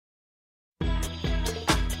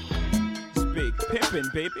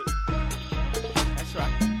pimpin', baby. That's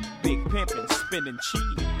right. Big pimpin', spinning cheese.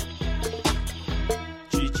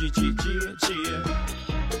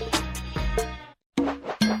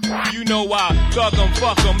 You know I thug 'em,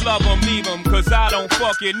 fuck 'em, love 'em, leave 'em, cause I don't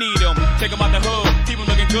fucking need 'em. Take 'em out the hood, keep 'em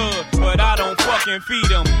looking good, but I don't fucking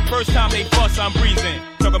feed 'em. First time they fuss, I'm breezing.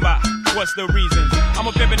 Talking about what's the reasons. I'm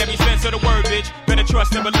a pimpin' every sense of the word, bitch. Better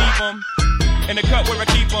trust and believe 'em. In the cut where I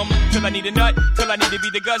keep 'em, till I need a nut, till I need to be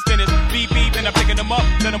the guts, then it's beep beep, and I'm picking 'em up,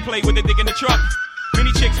 let 'em play with the dick in the truck.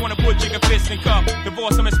 Many chicks wanna put jigger fist in cup,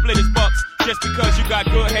 divorce 'em and split his bucks. Just because you got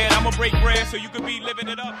good head, I'ma break bread so you could be living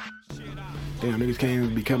it up. Damn, niggas can't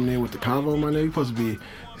even be coming in with the convo, my nigga.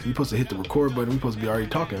 You supposed to hit the record button. We supposed to be already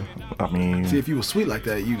talking. I mean, see, if you was sweet like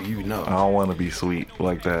that, you know. I don't want to be sweet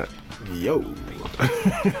like that. Yo,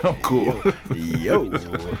 I'm cool. Yo,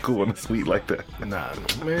 I'm cool and sweet like that. Nah,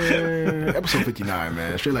 man. Episode 59,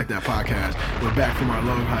 man. Straight Like That podcast. We're back from our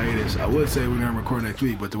long hiatus. I would say we're gonna record next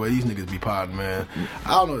week, but the way these niggas be podding, man,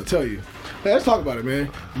 I don't know what to tell you. Hey, let's talk about it, man.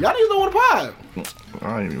 Y'all niggas don't want to pod.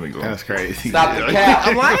 I ain't even going. That's crazy. Stop the cap.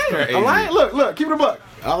 I'm lying. I'm lying. Look, keep it a buck.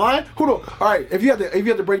 I'm lying. Who don't? All right, if you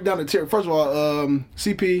had to break down the tier, first of all,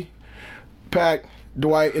 CP, Pac,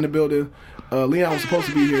 Dwight in the building. Leon was supposed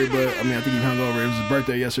to be here, but I mean, I think he hung over. It was his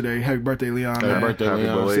birthday yesterday. Happy birthday, Leon. Happy birthday,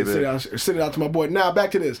 Leon. Send it out to my boy. Now,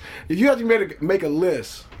 back to this. If you had to make a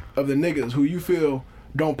list of the niggas who you feel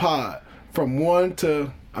don't pod from 1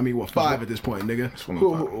 to, 5 at this point, nigga.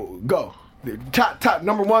 Who go. Top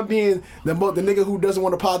number 1 being the nigga who doesn't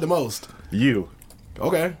want to pod the most. You.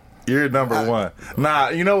 Okay. You're number 1. Nah,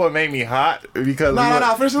 you know what made me hot? Because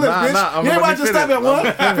Nah, finish the list, bitch. You ain't about to stop at 1.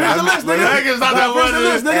 Finish the list, nigga. Finish the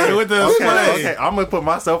list, nigga. Okay, I'm gonna put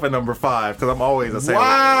myself at number 5 because I'm always the same.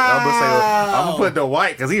 Wow. I'm gonna put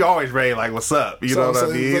Dwight because he always ready like, what's up? You know what I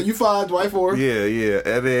mean? So you 5, Dwight 4. Yeah,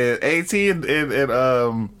 and then AT and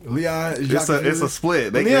Leon. It's a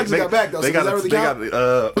split. Leon just got back though.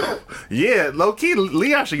 Yeah, low key.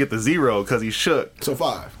 Leon should get the 0 because he shook. So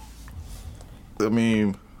 5. I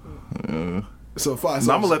mean. So 5.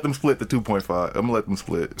 So I'm gonna let them split the 2.5. I'm gonna let them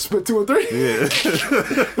split 2 and 3. Yeah.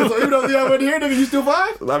 So even though Leon wasn't here, nigga, you still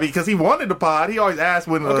 5? I mean, because he wanted the pod. He always asked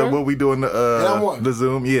when we doing the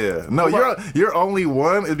Zoom. Yeah. No, you're only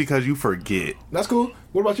 1 is because you forget. That's cool.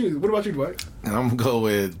 What about you? What about you, Dwight? And I'm gonna go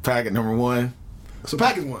with Pac at number 1. So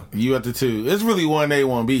Pac is 1. You at the 2. It's really 1A,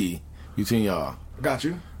 1B between y'all. Got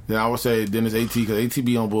you. Then I would say then it's AT because AT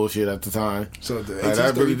be on bullshit at the time. So the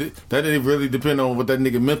that didn't really depend on what that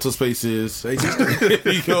nigga mental space is. So AT's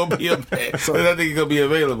he gonna be so that nigga gonna be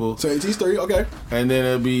available. So AT's 3, okay. And then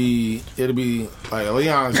it'll be like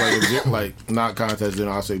Leon's like not contest. Then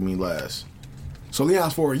I'll say me last. So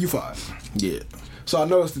Leon's 4, you 5. Yeah. So I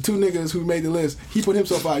noticed the 2 niggas who made the list. He put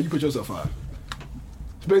himself 5. You put yourself 5.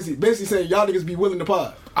 Basically saying y'all niggas be willing to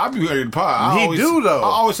pod. I be ready to pod. He do though. I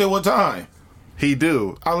always say what time. He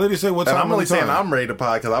do. I literally say what time. And I'm only saying I'm ready to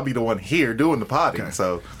pod because I'll be the one here doing the podding. Okay.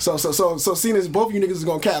 So seeing as both of you niggas is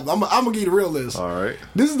gonna cap, I'm gonna give you the real list. All right.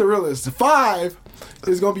 This is the real list. 5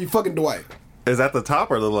 is gonna be fucking Dwight. Is that the top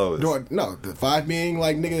or the lowest? Dwight, no, the 5 being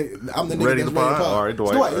like nigga, I'm the nigga ready that's to ready to pod. All right,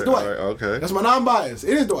 Dwight. It's Dwight. All right, okay. That's my non-bias.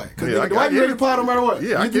 It is Dwight. Because Yeah, Dwight be ready to pod no matter what.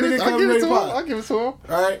 Yeah, I give it to him. I give it to him. All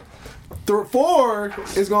right. 4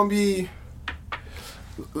 is gonna be.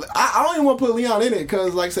 I don't even want to put Leon in it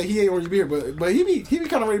because, like I said, he ain't ready to be here. But he be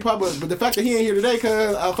kind of ready to pop. But the fact that he ain't here today,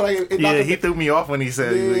 because I feel like he threw me off when he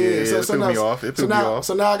said it threw me off. It threw me off.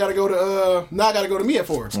 So now I gotta go to me at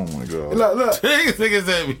 4. Oh my god! Look, niggas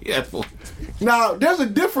said me at 4. Now there's a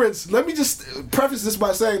difference. Let me just preface this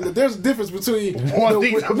by saying that there's a difference between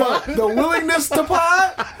the willingness to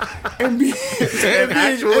pod and being able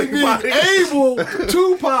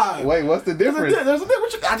to pod. Wait, what's the difference? There's a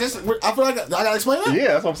difference. I feel like I gotta explain that. Yeah,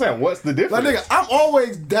 that's what I'm saying. What's the difference? Like, nigga, I'm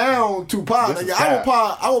always down to pod. Like,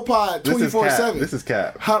 I will pod 24/7. This is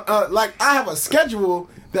cap. Like, I have a schedule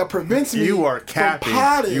that prevents me from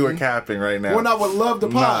podding. You are capping right now. When I would love to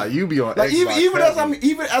pod. Nah, you be on like Xbox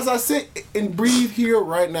even as I sit and breathe here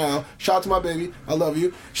right now. Shout out to my baby, I love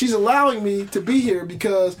you. She's allowing me to be here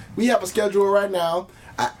because we have a schedule right now.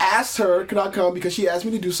 I asked her, could I come? Because she asked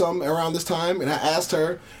me to do something around this time, and I asked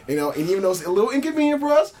her, and even though it's a little inconvenient for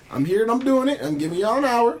us, I'm here and I'm doing it. I'm giving y'all an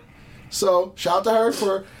hour. So, shout out to her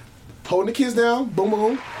for holding the kids down, boom,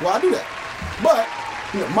 boom, while I do that. But,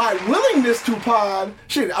 my willingness to pod,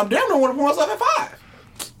 shit, I damn don't want to put myself at 5.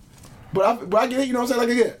 But I get it, you know what I'm saying?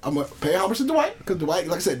 Like, again, I'm going to pay homage to Dwight, because Dwight,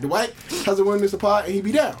 like I said, Dwight has a willingness to pod, and he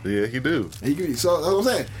be down. Yeah, he do. So, that's what I'm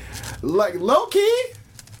saying. Like, low-key,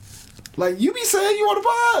 like, you be saying you want to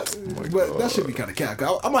pod, but that should be kind of cap.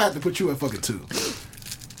 I might have to put you at fucking 2.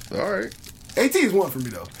 All right. AT is 1 for me,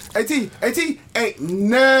 though. AT ain't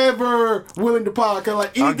never willing to pod. Cause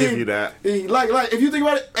like anything, I'll give you that. Like if you think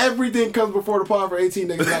about it, everything comes before the pod for AT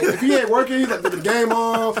niggas. Like if he ain't working, he's like, the game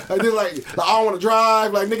on. Like this, like I don't want to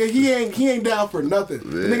drive. Like nigga, he ain't down for nothing.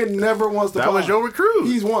 The nigga never wants to. That pod. was your recruit.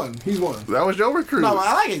 He's one. That was your recruit. No,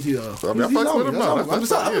 I like AT though. I mean, I fucks with him. I'm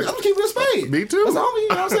just keeping it spade. Me too. That's all me. You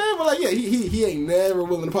know what I'm saying? But like, yeah, he ain't never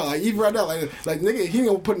willing to pod. Like even right now, like nigga, he ain't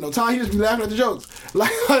gonna put in no time. He just be laughing at the jokes.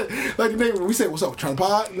 Like nigga, when we say what's up, trying to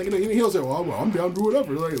pod, nigga, he don't say, well, I'm down to do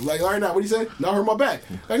whatever. Like right now, what do you say? Now hurt my back.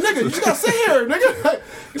 Like nigga, you just gotta sit here, nigga. Like,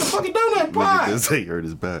 get the fucking donut pod. Nigga just say he hurt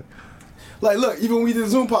his back. Like look, even when we did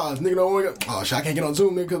Zoom pods, nigga don't want to. Oh shit, I can't get on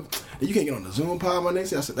Zoom, nigga. You can't get on the Zoom pod, my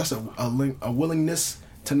nigga. That's a willingness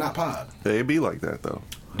to not pod. It be like that though.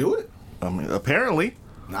 Do it. I mean, apparently.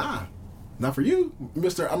 Nah. Not for you,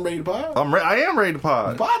 Mr. I'm ready to pod. I am ready to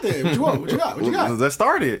pod. Pod then. What you want? What you got? What you got? Let's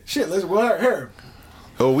start it. Shit, let's here.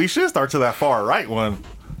 Oh, we should start to that far right one.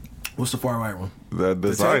 What's the far right one? The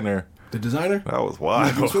Designerr. The Designerr? That was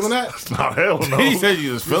wild. You was feeling that? No, hell no. He said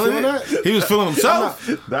you was feeling it. That? He was feeling himself.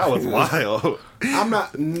 That was wild. I'm not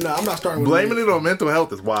starting with blaming it on mental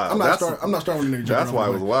health is wild. I'm not starting with nigga. That's why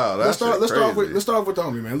it was wild. Let's start off with the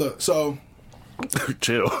homie, man. Look, so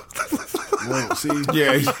chill. Whoa, see,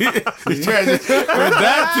 yeah. With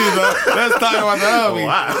that too, though. Let's talk about the homie.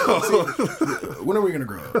 Wow. When are we gonna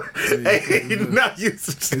grow up? Hey, not you.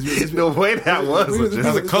 The way that was.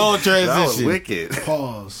 That's a cold transition. That was wicked.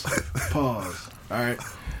 Pause. All right.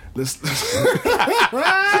 Let's.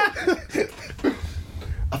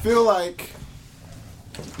 I feel like.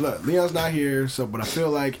 Look, Leon's not here, but I feel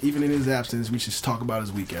like even in his absence, we should talk about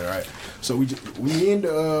his weekend, all right? So we need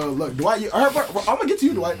to look, Dwight. I'm gonna get to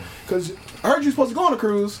you, Dwight, because I heard you were supposed to go on a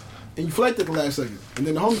cruise and you flaked at the last second, and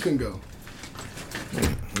then the homie couldn't go.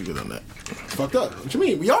 We good on that. Fucked up. What you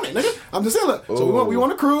mean? We on it, nigga. I'm just saying, look. So we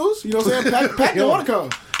want a cruise. You know what I'm saying? Pat didn't want to come.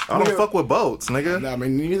 I don't fuck with boats, nigga. Nah, I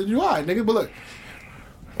mean, neither do I, nigga. But look,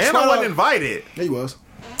 and I wasn't invited. Yeah, you was.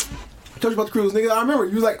 I told you about the cruise, nigga. I remember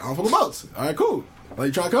you was like, I don't fuck with boats. All right, cool. Like,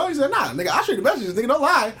 you trying to come? He said, nah, nigga, I'll show you the messages. Nigga, don't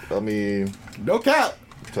lie. I mean, no cap.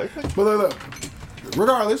 Technically. But look,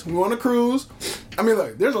 regardless, we on a cruise. I mean,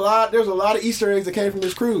 look, there's a lot of Easter eggs that came from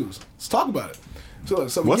this cruise. Let's talk about it. So,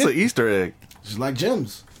 look, what's an Easter egg? Just like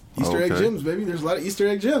gems. Easter egg gems, baby. There's a lot of Easter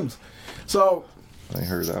egg gems. So, I ain't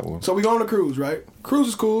heard that one. So we go on a cruise, right? Cruise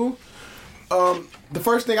is cool. The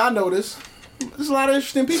first thing I noticed, there's a lot of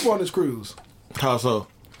interesting people on this cruise. How so?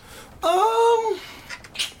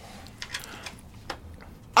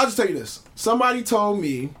 I'll just tell you this. Somebody told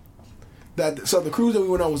me that the cruise that we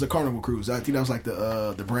went on was a Carnival cruise. I think that was like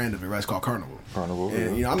the brand of it, right? It's called Carnival.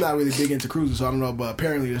 And you know, I'm not really big into cruises, so I don't know. But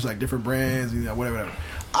apparently, there's like different brands, you know, whatever.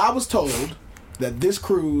 I was told that this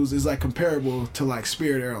cruise is like comparable to like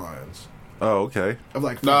Spirit Airlines. Oh, okay. Of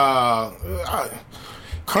like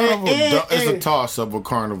Carnival is a toss up with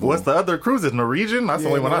Carnival. What's the other cruises? Norwegian? That's the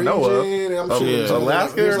only one I know of. I'm sure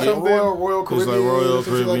Alaska or something? Royal Caribbean. It's like Royal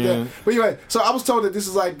Caribbean. Like that. But anyway, so I was told that this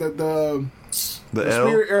is like the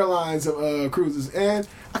Spirit Airlines of cruises. And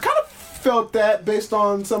I kind of felt that based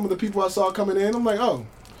on some of the people I saw coming in. I'm like, oh,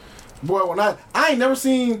 boy, when I ain't never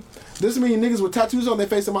seen this many niggas with tattoos on their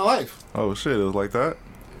face in my life. Oh, shit, it was like that?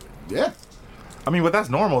 Yeah. I mean, but that's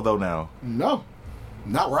normal, though, now. No.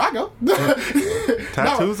 Not where I go.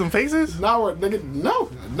 Tattoos and faces? Not where, nigga, no.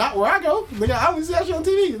 Not where I go. Nigga, I only see that shit on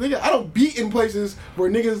TV. Nigga, I don't be in places where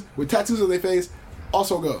niggas with tattoos on their face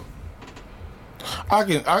also go.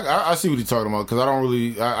 I see what you're talking about because I don't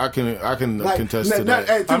really I can like, contest to that.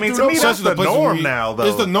 Hey, I mean, to me that's the norm now, though.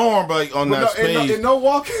 It's the norm, but on that space. In no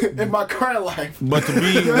walk in my current life. But to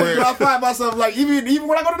be where I find myself like even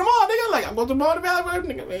when I go to the mall, nigga, like I go to the mall,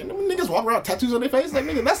 niggas walk around tattoos on their face, like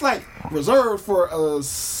nigga, that's like reserved for a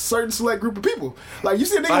certain select group of people. Like you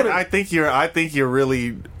see a nigga. I think you're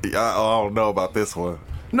really. I don't know about this one.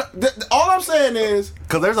 No, all I'm saying is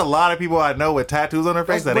because there's a lot of people I know with tattoos on their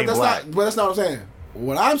face that ain't black. But that's not what I'm saying.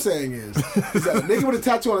 What I'm saying is that a nigga with a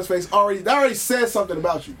tattoo on his face already says something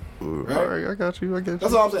about you. Right? All right, I got you.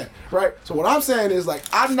 That's all I'm saying, right? So what I'm saying is like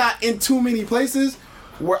I'm not in too many places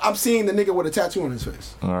where I'm seeing the nigga with a tattoo on his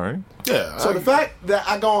face. All right. Yeah. So the fact that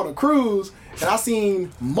I go on a cruise and I seen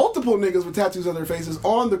multiple niggas with tattoos on their faces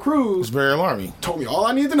on the cruise, it's very alarming. Told me all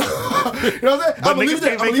I need to know. You know what I'm saying? But niggas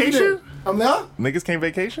can't vacation? I'm now? Niggas can't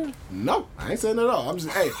vacation? No, I ain't saying that at all. I'm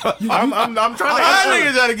just, hey. I'm trying to...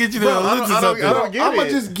 I trying to get you to I don't get it. I'm going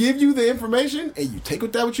to just give you the information, and you take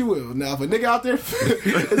with that what you will. Now, if a nigga out there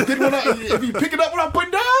is getting if you pick it up what I'm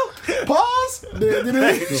putting down, pause, then it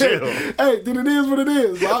is. Hey, then it is what it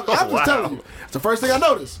is. Well, I'm just telling you. It's the first thing I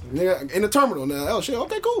noticed. Nigga, in the terminal. Now, oh, shit,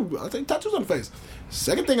 okay, cool. I'll take tattoos on the face.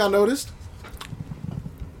 Second thing I noticed,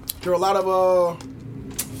 there are a lot of...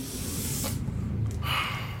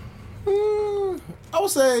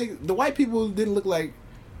 would say the white people didn't look like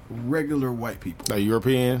regular white people. Like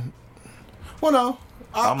European? Well, no.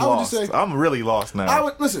 I'm I would lost. just say, I'm really lost now. I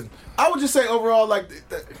would just say overall, like,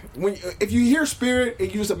 if you hear Spirit and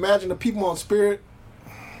you just imagine the people on Spirit,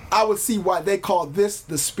 I would see why they call this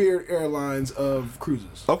the Spirit Airlines of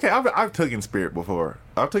cruises. Okay, I've taken Spirit before.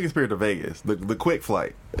 I've taken Spirit to Vegas, the quick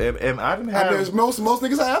flight, and I didn't have. And most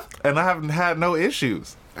niggas have, and I haven't had no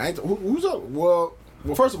issues. Who's up? Well,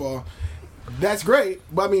 first of all, that's great,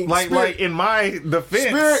 but I mean, like in my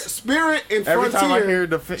defense, Spirit and every Frontier, time I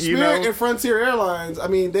hear Spirit and Frontier Airlines. I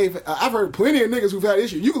mean, I've heard plenty of niggas who've had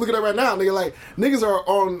issues. You can look it up right now, nigga. Like niggas are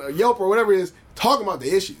on Yelp or whatever it is talking about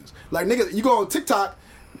the issues. Like niggas, you go on TikTok.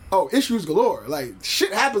 Oh, issues galore. Like,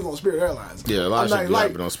 shit happens on Spirit Airlines. Yeah, a lot of shit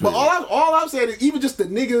happens on Spirit. But all I'm saying is, even just the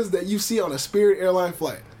niggas that you see on a Spirit airline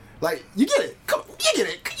flight, like, you get it. You get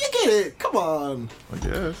it. Come on. I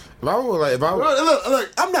guess.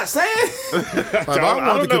 Look, I'm not saying. I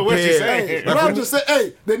don't know what you're saying. But I'm just saying,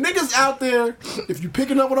 hey, the niggas out there, if you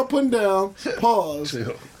picking up what I'm putting down, pause.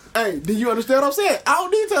 Chill. Hey, do you understand what I'm saying? I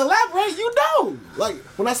don't need to elaborate. You know. Like,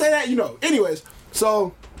 when I say that, you know. Anyways,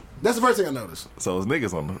 so... That's the first thing I noticed. So it's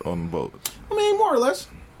niggas on the boat. I mean, more or less.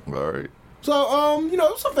 All right. So, you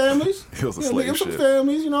know, some families. It was a slave it was some ship.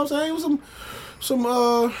 families, you know what I'm saying? It was some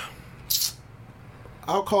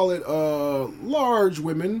I'll call it, large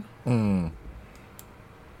women.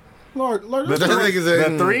 Large.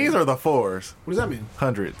 The threes or the fours? What does that mean?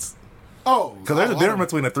 Hundreds. Oh. Because there's a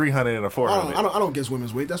difference between a 300 and a 400. I don't guess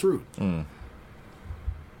women's weight. That's rude.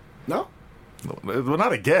 No? Well,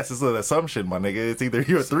 not a guess. It's an assumption, my nigga. It's either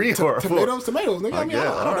you're a 3 or a 4. Tomatoes, nigga. I mean,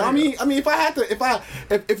 yeah, I don't know. I mean, if I had to,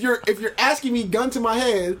 if you're asking me gun to my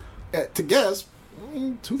head to guess,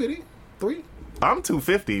 250, 3. I'm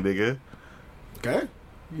 250, nigga. Okay.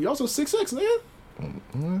 You also 6'6",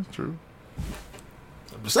 nigga. True.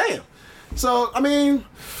 I'm just saying. So, I mean,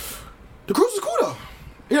 the cruise is cool though.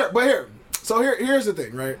 Here's the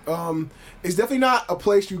thing, right? It's definitely not a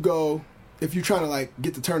place you go if you're trying to like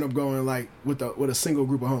get the turn up going like with a single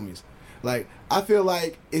group of homies. Like, I feel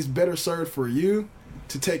like it's better served for you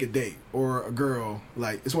to take a date or a girl.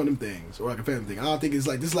 Like, it's one of them things, or like a family thing. I don't think it's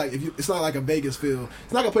like this. Like, it's not like a Vegas feel.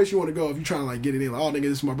 It's not a place you want to go if you're trying to like get it in. Like, oh nigga,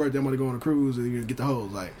 this is my birthday. I'm gonna go on a cruise and you're gonna get the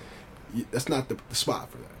hoes. Like, that's not the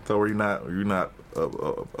spot for that. So were you not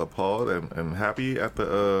appalled and happy at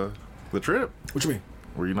the trip? What you mean?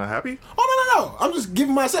 Were you not happy? Oh no! I'm just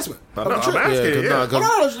giving my assessment. I'm asking. Yeah.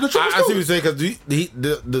 The trip I see what you're saying, because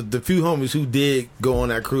the few homies who did go on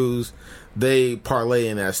that cruise, they parlay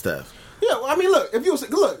in that stuff. Yeah, well, I mean, look, if you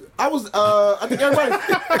look, I was, I think everybody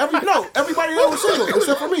there was single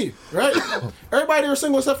except for me, right? Everybody there was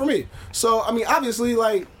single except for me. So I mean, obviously,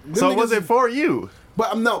 like, so was it for you?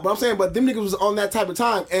 But I'm saying, but them niggas was on that type of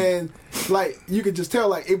time, and like you could just tell,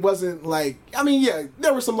 like, it wasn't like, I mean, yeah,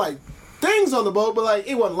 there were some like things on the boat, but like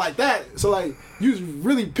it wasn't like that. So like you was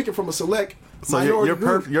really picking from a select minority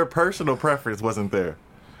group. Your personal preference wasn't there.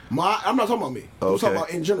 I'm not talking about me. I'm talking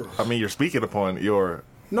about in general. I mean, you're speaking upon your.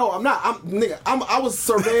 No, I'm not. I was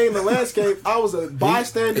surveying the landscape. I was a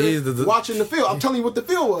bystander watching the field. I'm telling you what the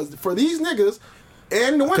field was for these niggas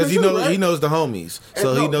and the women. Because he knows the homies,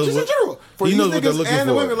 so he knows just in general for he these knows niggas what they're looking and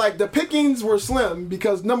the for. women. Like, the pickings were slim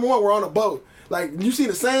because number one, we're on a boat. Like, you see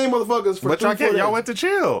the same motherfuckers for. But y'all went to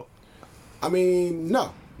chill. I mean,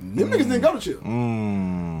 no. Them niggas didn't go to chill.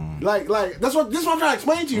 Like this is what I'm trying to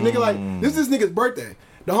explain to you, nigga. Like, this is this nigga's birthday.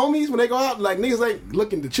 The homies, when they go out, like, niggas ain't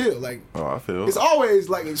looking to chill. Like, I feel it's always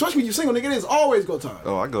like, especially when you single, nigga, it is always go time.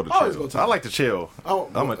 I go to always chill. Go time. I like to chill.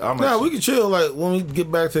 We can chill like when we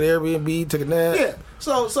get back to the Airbnb, take a nap. Yeah.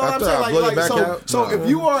 So I'm saying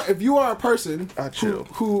if you are a person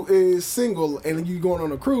who is single and you going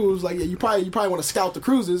on a cruise, like, yeah, you probably want to scout the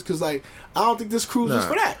cruises, because like, I don't think this cruise is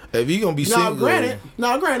for that. If you gonna be single, granted,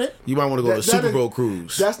 you might want to go to the Super Bowl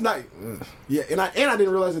cruise. That's not. Yeah, and I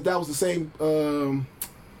didn't realize that was the same.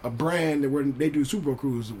 A brand where they do Super Bowl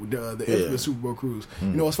cruise, the infamous Super Bowl cruise. You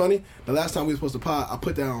know what's funny? The last time we were supposed to pod, I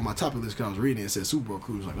put that on my topic list because I was reading it. It said Super Bowl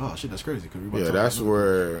cruise. Like, oh shit, that's crazy. That's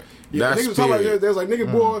where. Yeah, niggas was talking about there's like,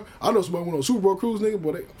 nigga, boy, I know somebody went on Super Bowl cruise, nigga,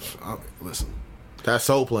 boy. Listen, that's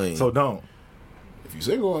soul plane. So don't. If you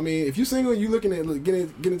single, I mean, if you single, you looking at getting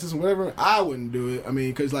into some whatever, I wouldn't do it. I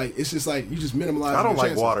mean, because like, it's just like you just minimize. I don't like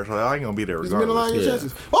chances. water, so I ain't gonna be there regardless. Just minimize your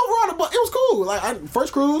chances. Overall, but it was cool. Like,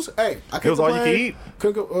 first cruise, hey, I couldn't. It was all you could eat.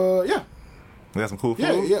 Couldn't go. Yeah. We had some cool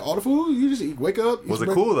food. Yeah, all the food. You just eat, wake up. Was it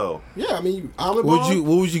cool though? Yeah, I mean, omelet What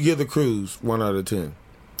would you give the cruise 1 out of 10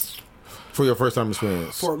 for your first time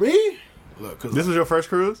experience? For me, look, this was your first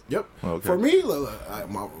cruise. Yep. Okay. For me, look,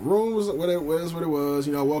 my room was what it was.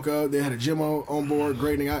 You know, I woke up. They had a gym on board.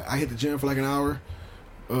 Great thing. I hit the gym for like an hour.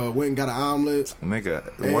 Went and got an omelet.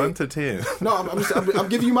 Nigga, 1 to 10. No, I'm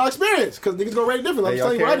giving you my experience because niggas gonna rate it different. I'm just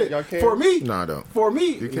telling you what I did. For me, no, I don't. For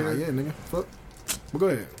me, yeah, nigga. Fuck. Well, go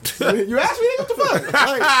ahead. You asked me, nigga, what the fuck?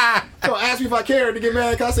 Like, so ask me if I cared to get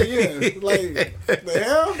mad. Cause I said yeah. Like the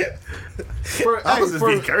hell. I was just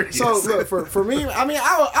being courteous. So look, for me, I mean,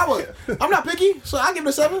 I'm not picky, so I give it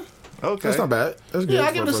a 7. Okay, that's not bad. That's good. Yeah,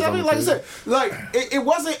 I give it a 7. Like I said, like it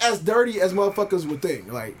wasn't as dirty as motherfuckers would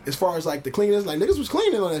think. Like as far as like the cleanliness, like niggas was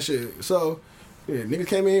cleaning on that shit. So yeah, niggas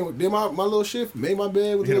came in, did my little shift, made my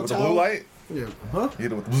bed with you the hit it with the blue light. Yeah, huh? You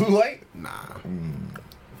hit it with the blue light. Nah.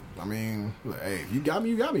 I mean, like, hey, you got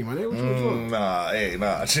me, my nigga.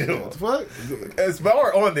 What chill. What the fuck? As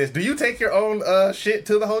far on this, do you take your own shit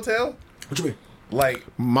to the hotel? What you mean? Like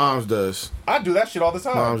Mom's does. I do that shit all the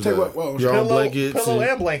time. Mom's does. Your own blankets, pillow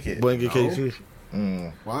and blanket, cases.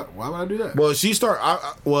 Why would I do that?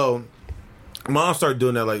 Well, Mom started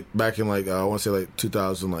doing that like back in like I want to say like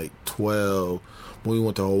 2012 when we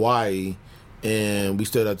went to Hawaii and we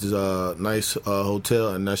stayed at this nice hotel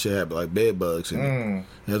and that shit had like bed bugs in it.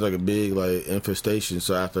 It was like a big like infestation.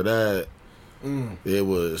 So after that. It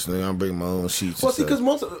was. Nigga, I'm bringing my own sheets. Well, see, because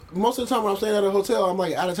most of the time when I'm staying at a hotel, I'm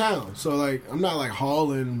like out of town, so like I'm not like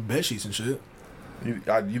hauling bed sheets and shit. You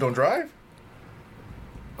don't drive?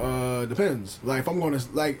 Depends. Like if I'm going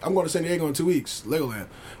to San Diego in 2 weeks, Legoland.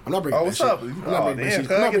 I'm not bringing. Oh, what's up? I'm not bringing bed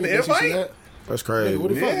sheets. I'm not bringing bed sheets for that. That's crazy.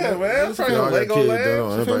 What the fuck? Yeah, man. I'm trying to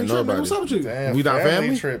Legoland. What's up with you? Damn, we not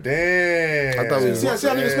family trip. Damn. I thought we see how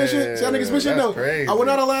niggas spend shit. See how niggas spend shit. No, crazy. I would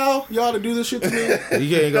not allow y'all to do this shit to me.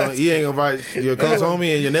 You ain't gonna invite your close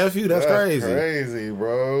homie and your nephew. That's crazy. Crazy,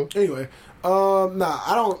 bro. Anyway, nah,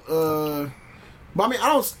 I don't. But I mean,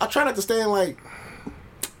 I try not to stay in like.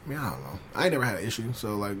 I mean, I don't know. I ain't never had an issue,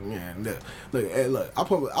 so like, man, look, I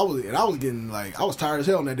was getting like, I was tired as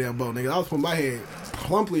hell on that damn boat, nigga. I was putting my head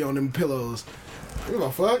plumply on them pillows. You know,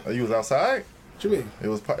 fuck. Oh, you was outside? What you mean? It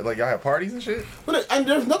was like y'all had parties and shit. But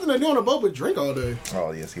there's nothing to do on the boat but drink all day.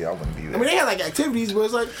 Oh yes, I wouldn't be there. I mean, they had like activities, but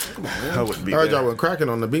it's like, come on, man. I wouldn't be I heard there. y'all went cracking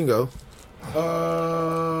on the bingo.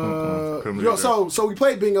 So we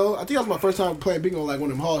played bingo. I think that was my first time playing bingo, like one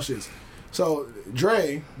of them hall shits. So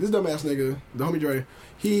Dre, this dumbass nigga, the homie Dre,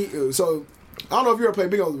 I don't know if you ever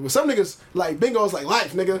played bingo, but some niggas like bingo is like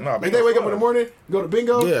life, nigga. Nah, like they wake up in the morning, go to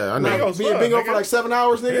bingo. Yeah, I know. Like, be in bingo for like 7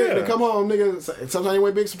 hours, nigga, Yeah. and then come home, nigga. Sometimes you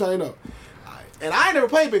win big, sometimes you don't. And I ain't never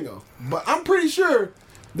played bingo, but I'm pretty sure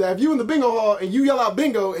that if you in the bingo hall and you yell out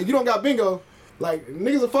bingo and you don't got bingo, like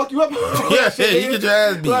niggas will fuck you up. Yeah, you get your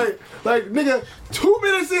ass beat. Like nigga, 2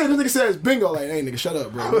 minutes in, this nigga says bingo. Like, hey nigga, shut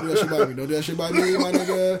up, bro. Don't do that shit by me. Don't do that shit by me, my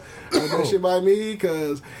nigga. Don't do that shit by me,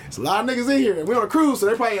 cause it's a lot of niggas in here. And we on a cruise, so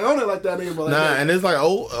they probably ain't on it like that, nigga. But like, nah, and it's like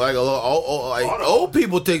old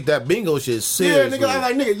people take that bingo shit seriously. Yeah, nigga, I'm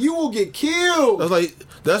like, nigga, you will get killed. That's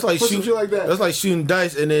like shit like that. That's like shooting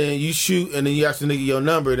dice, and then you shoot, and then you ask the nigga your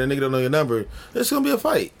number, and the nigga don't know your number. It's gonna be a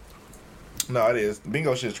fight. No, it is.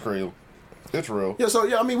 Bingo shit's crazy. It's real. Yeah, so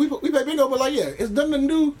yeah, I mean, we play bingo, but like, yeah, it's nothing to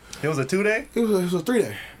do. It was a 2-day? It was a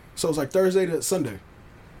 3-day. So it's like Thursday to Sunday.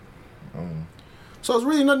 So it's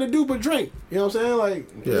really nothing to do but drink. You know what I'm saying? Like,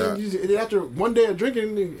 yeah. After one day of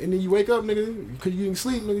drinking, and then you wake up, nigga, because you didn't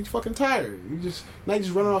sleep, nigga, you fucking tired. Now you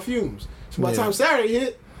just running off fumes. So by the time Saturday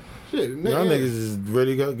hit, shit, nigga. Y'all niggas is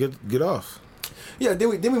ready to go get off. Yeah, then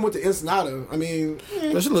we went to Ensenada. I mean,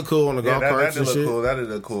 that should look cool on the golf carts and shit. Cool. That did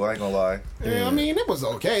look cool. I ain't gonna lie. Yeah, I mean, it was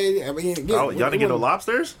okay. I mean, y'all didn't get no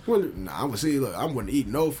lobsters? Well, nah, I would see. Look, I wouldn't eat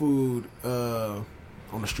no food on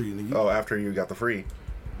the street. Nigga. Oh, after you got the free?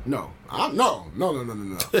 No. No.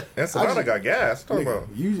 Ensenada got gas. Talking about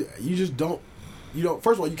you just don't. You don't.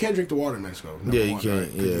 First of all, you can't drink the water in Mexico. Yeah, you can't.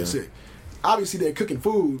 Right? Yeah, you get sick. Obviously, they're cooking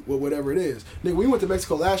food with whatever it is. Nigga, we went to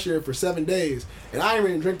Mexico last year for 7 days, and I didn't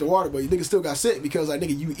even drink the water, but niggas still got sick because, like,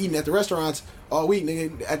 nigga, you eating at the restaurants all week,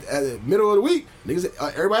 nigga. At the middle of the week, niggas,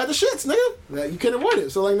 everybody had the shits, nigga. Like, you can't avoid it.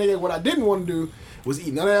 So, like, nigga, what I didn't want to do was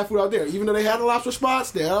eat none of that food out there. Even though they had the lobster spots,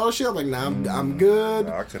 they had all the shit. I'm like, nah, I'm good.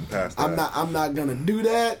 Nah, I couldn't pass that. I'm not gonna do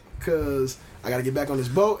that because I gotta get back on this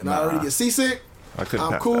boat, and I already get seasick. I couldn't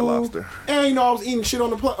pass cool. that lobster. And you know, I was eating shit on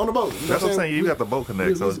the boat. You know That's what I'm saying. You got the boat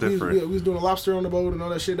connect, so it's different. We was doing a lobster on the boat and all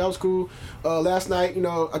that shit. That was cool. Last night, you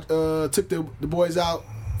know, I took the boys out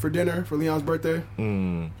for dinner for Leon's birthday.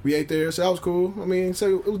 We ate there, so that was cool. I mean,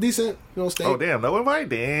 so it was decent. You know, steak. Oh damn, no invite.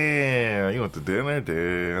 Damn, you went to dinner.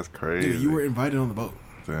 Damn, that's crazy. Dude, you were invited on the boat.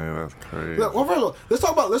 Damn, that's crazy. Look, well, first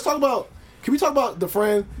of all, let's talk about. Can we talk about the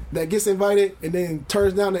friend that gets invited and then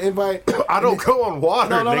turns down the invite? I don't go on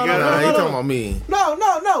water, nigga. No, you talking about me.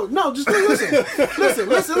 No. Just listen.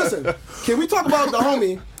 Listen. Can we talk about the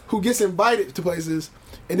homie who gets invited to places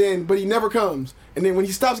but he never comes. And then when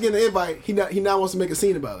he stops getting the invite, he now wants to make a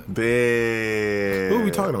scene about it. Damn. Who are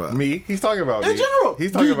we talking about? Me. He's talking about me. In general.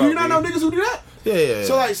 He's talking about Do you not me. know niggas who do that? Yeah.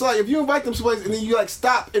 So like if you invite them to places and then you like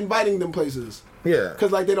stop inviting them places. Yeah.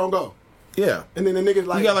 Because like they don't go. Yeah. And then the niggas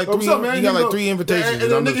like, you got like oh, three. what's up, man? You got like 3 invitations,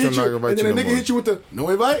 and I'm just not gonna invite you. And then the no nigga more. hit you with the no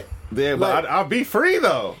invite. Yeah, but I'll be free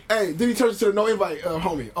though. Hey, then he turns to the no invite,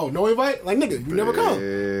 homie. Oh, no invite? Like nigga, you never come.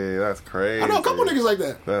 Yeah, that's crazy. I know a couple niggas like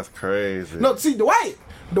that. That's crazy. No, see Dwight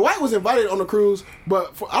was invited on the cruise,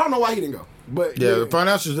 but I don't know why he didn't go. But Yeah, the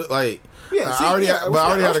financials like. Yeah, see, I already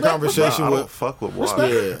had a conversation I with. don't fuck with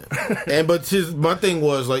water. Yeah, but my thing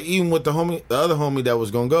was like, even with the other homie that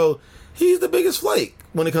was gonna go, he's the biggest flake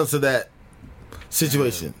when it comes to that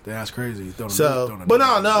situation. That's crazy. But what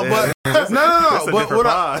I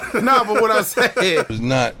said I was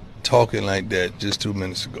not talking like that just 2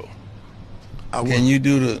 minutes ago. Can you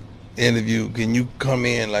do the interview? Can you come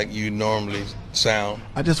in like you normally sound?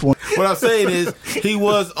 What I'm saying is he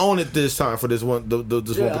was on it this time for this one one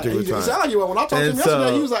particular time. He sounded like you. When I talked to him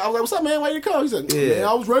yesterday, he was like, I was like, what's up, man? Why you come? He said, man,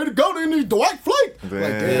 I was ready to go. Then Dwight flake. Like,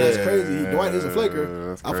 damn, that's crazy. Dwight is a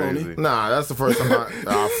flaker. I phone Nah, that's the first time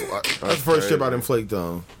that's the first trip I done flaked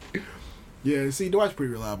on. Yeah, see, Dwight's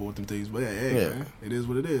pretty reliable with them things, but man, it is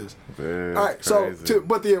what it is. That's all right, crazy.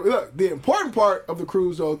 but the important part of the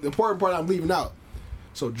cruise, though, the important part I'm leaving out.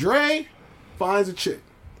 So Dre finds a chick,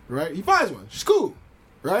 right? He finds one. She's cool,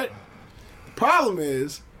 right? The problem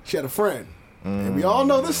is she had a friend, and we all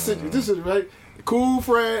know this is right. The cool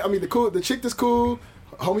friend. I mean, the chick that's cool.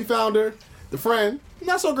 Homie found her. The friend,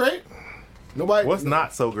 not so great. Nobody. What's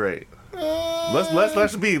not so great? Let's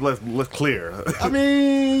clear. I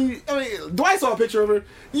mean, Dwight saw a picture of her.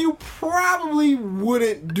 You probably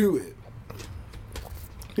wouldn't do it.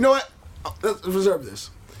 You know what? Let's reserve this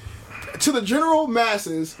to the general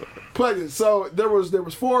masses. So there was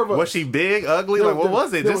 4 of us. Was she big, ugly? What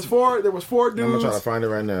was it? There was 4 dudes. I'm gonna try to find it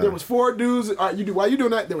right now. There was 4 dudes. All right, while you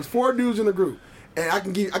doing that, there was 4 dudes in the group, and I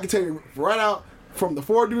can tell you right out from the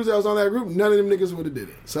 4 dudes that was on that group, none of them niggas would have did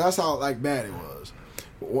it. So that's how like bad it was.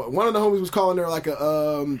 One of the homies was calling her like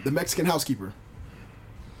the Mexican housekeeper.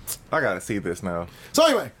 I gotta see this now. So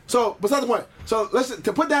anyway, besides the point. So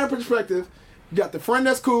to put that in perspective, you got the friend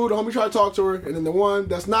that's cool, the homie try to talk to her, and then the one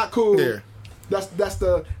that's not cool. Yeah. That's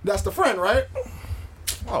the friend, right?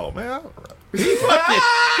 Oh man. Look.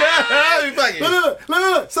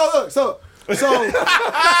 So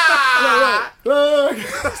look.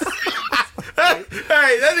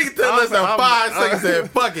 Hey, that nigga took less than 5 seconds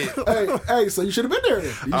and fuck it. Hey, so you should have been there.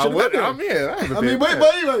 I mean,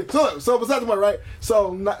 but anyway, so besides the point, right?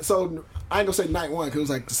 So I ain't gonna say night 1 because it was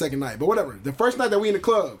like the second night, but whatever. The first night that we in the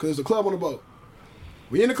club, because there's a club on the boat.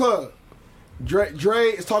 We in the club.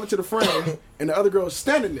 Dre is talking to the friend, and the other girl is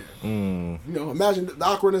standing there. You know, imagine the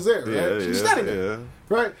awkwardness there, right? She's standing there,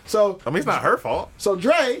 right? So I mean, it's not her fault. So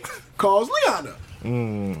Dre calls Leon up.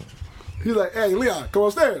 He's like, "Hey, Leon, come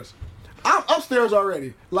upstairs." I'm upstairs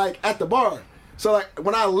already, like at the bar. So like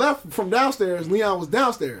when I left from downstairs, Leon was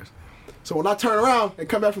downstairs. So when I turn around and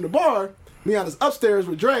come back from the bar, Leon is upstairs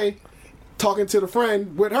with Dre, talking to the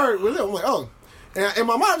friend with him. I'm like, oh. And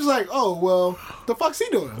my mom's like, oh, well, the fuck's he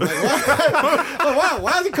doing? Like,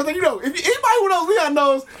 why is he? Because, you know, if anybody who knows Leon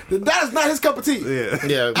knows that is not his cup of tea. Yeah,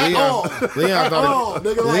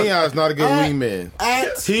 Leon's not a good wingman.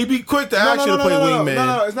 He'd be quick to ask you to play wingman.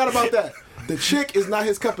 No, it's not about that. The chick is not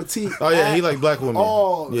his cup of tea. Oh, yeah, he like black women.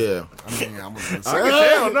 Oh, yeah. I mean, I'm gonna say, I can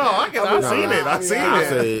tell. No, I've seen it. I've seen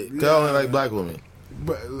it. They only like black women.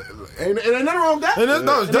 But ain't nothing wrong with that. There's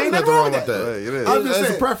nothing wrong with that. I'm just saying,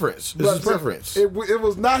 it's a preference. It's a preference. It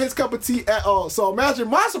was not his cup of tea at all. So imagine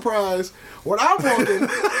my surprise when I'm walking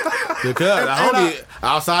because homie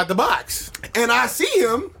outside the box, and I see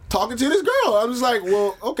him talking to this girl. I'm just like,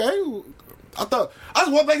 well, okay. I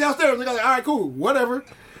just walked back downstairs. And I was like, all right, cool, whatever.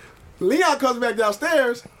 Leon comes back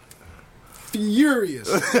downstairs, furious.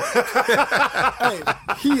 Hey,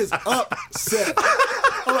 he is upset.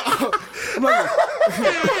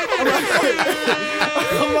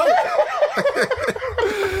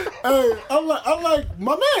 I'm like,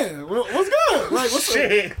 my man, what's good? Like, what's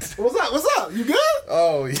up? You good?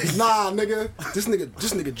 Oh, yeah. Nah, nigga. This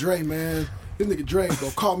nigga Dre, man. This nigga Dre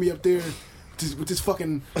gonna call me up there with this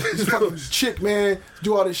fucking chick, man.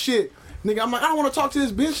 Do all this shit. Nigga, I'm like, I don't want to talk to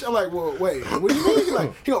this bitch. I'm like, well, wait, what do you mean? He's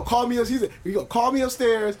like, he gonna call me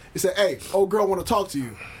upstairs. He said, hey, old girl want to talk to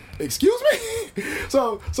you. Excuse me?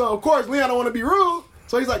 So of course, Leon don't want to be rude.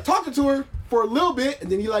 So he's like talking to her for a little bit,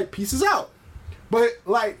 and then he like pieces out. But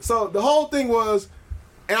like, so the whole thing was,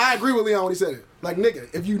 and I agree with Leon when he said it. Like, nigga,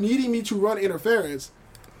 if you needed me to run interference,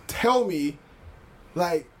 tell me,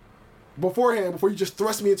 like, beforehand, before you just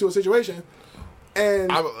thrust me into a situation.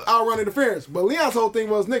 and I'll run interference. But Leon's whole thing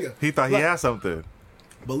was, nigga. He thought he had something.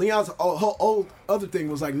 But Leon's whole other thing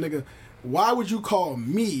was like, nigga, why would you call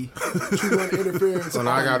me to run interference when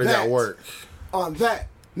I got work on that?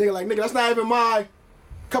 Nigga, that's not even my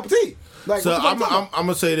cup of tea. Like, so I'm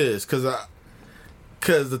gonna say this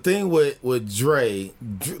because the thing with Dre,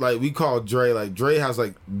 like we call Dre, like Dre has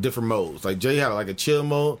like different modes. Like Dre had like a chill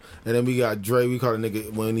mode, and then we got Dre. We call the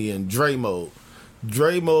nigga when he in Dre mode.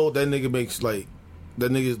 Dre mode, that nigga makes like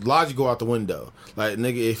that nigga's logic go out the window. Like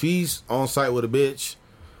nigga, if he's on site with a bitch,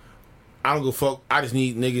 I don't go fuck. I just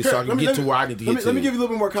need niggas so I can get to where I need to get to. Let me give you a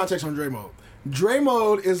little bit more context on Dre mode. Dre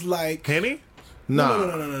mode is like Kenny.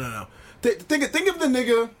 No. Think of the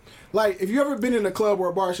nigga. Like, if you ever been in a club or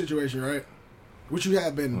a bar situation, right? Which you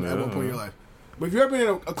have been at one point in your life. But if you ever been in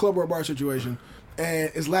a club or a bar situation, and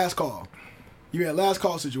it's last call, you in a last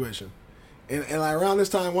call situation, and like around this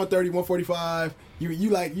time, 1:30, 1:45, you been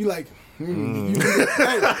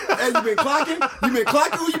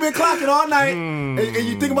clocking all night, and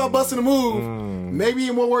you think about busting a move. Maybe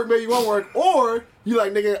it won't work, maybe it won't work, or you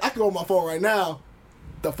like, nigga, I can go on my phone right now.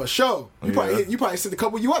 For sure. You probably sent a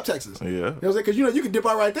couple of you up Texas. Yeah. You know what I'm saying? Because you can dip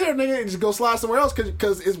out right there, nigga, and just go slide somewhere else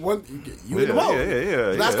because it's one, you in the mode.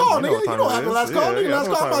 Yeah. Last call, nigga. You don't have the last call, nigga. Last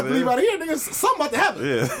call, I'm about to leave out of here, nigga. Something about to happen.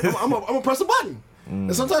 Yeah. I'm gonna press a button.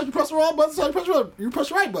 And sometimes you press the wrong button, sometimes you press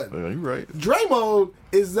the right button. Yeah, you're right. Dre mode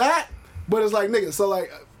is that, but it's like, nigga, so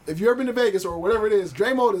like, if you ever been to Vegas or whatever it is,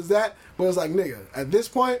 Dre mode is that, but it's like, nigga, at this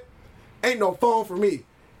point, ain't no phone for me.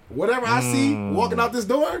 Whatever I see walking out this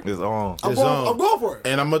door, it's on. I'm going for it.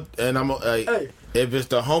 And I'm hey, if it's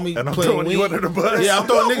the homie and I'm playing throwing you under the bus. Yeah, I'm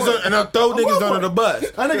throwing niggas and I throw niggas under the bus.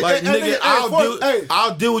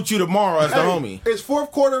 I'll deal with you tomorrow as the homie. It's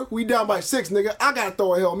fourth quarter, we down by 6, nigga. I gotta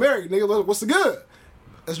throw a Hail Mary, nigga. What's the good?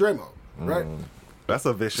 That's Dre mode, right? That's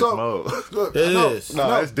a vicious mode. Look, it is.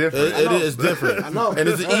 No, it's different. It is different. I know. And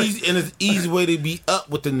it's easy way to be up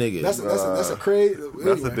with the niggas. That's a crazy.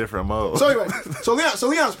 That's a different mode. So anyway, so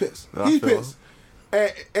Leon's pissed. He's pissed.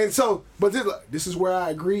 And so, but this is where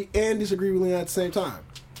I agree and disagree with Leon at the same time.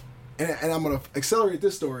 And I'm gonna accelerate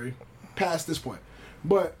this story past this point.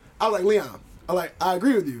 But I was like, Leon, I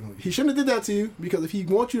agree with you. He shouldn't have did that to you because if he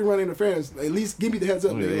wants you to run interference, at least give me the heads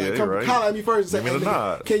up. Come holler at me first and say,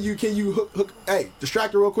 hey, can you hook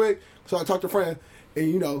distract her real quick so I talk to a friend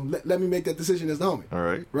and let me make that decision as the homie. All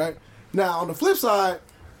right. Right? Now on the flip side,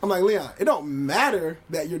 I'm like, Leon, it don't matter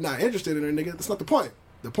that you're not interested in her, nigga. That's not the point.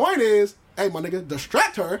 The point is, hey, my nigga,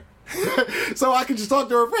 distract her so I can just talk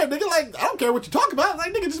to her friend. Nigga, like, I don't care what you talk about.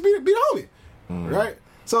 Like, nigga, just be the homie. Right?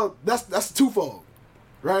 So that's twofold.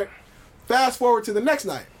 Right? Fast forward to the next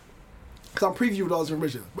night. Because I'm previewing all this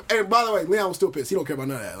information. And by the way, Leon was still pissed. He don't care about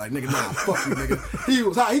none of that. Like, nigga, nah, fuck you, nigga. He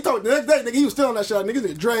was hot. He told the next day, nigga, he was still on that shit.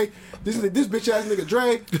 Nigga, Dre, this bitch ass nigga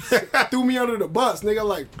Dre threw me under the bus. Nigga,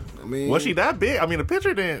 like, I mean. Was she that big? I mean, the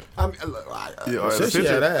picture didn't. I mean, she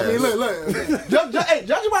had ass. I mean, look.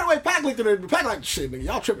 Judging by the way Pac looked at her, Pac like, shit, nigga,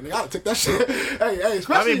 y'all tripping, nigga. I'll take that shit.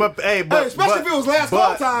 Especially, especially if it was last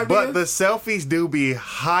call time, but nigga. the selfies do be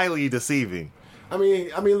highly deceiving. I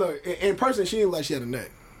mean, look, in person, she didn't like she had a neck.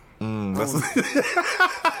 I'm gonna just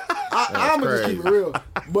keep it real.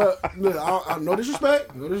 But look, no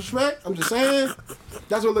disrespect. I'm just saying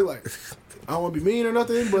that's what it look like. I don't want to be mean or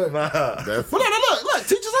nothing, but look,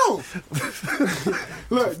 teach his own.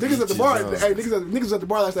 Look, niggas at the bar, niggas at the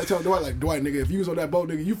bar last night telling Dwight, like, Dwight, nigga, if you was on that boat,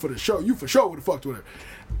 nigga, you for sure would have fucked with her.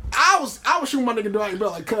 I was shooting my nigga Dwight,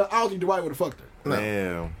 bro, like, cause I don't think Dwight would have fucked her. No.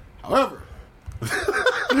 Damn. However,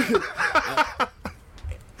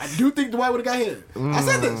 I do think Dwight would have got hit. I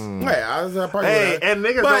said this. Hey, and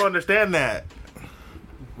niggas don't understand that.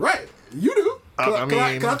 Right. You do. Cause I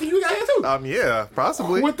think you got hit too. Yeah,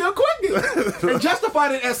 possibly. Went there quickly. And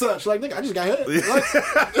justified it as such. Like, nigga, I just got hit. Like,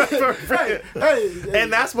 hey.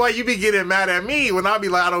 And that's why you be getting mad at me when I be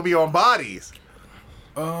like, I don't be on bodies.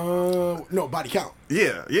 No, body count.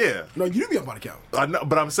 Yeah. No, you do be on body count. I know,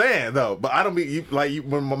 but I'm saying, though, but I don't be,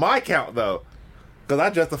 when my count, though, because I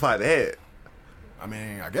justify the head. I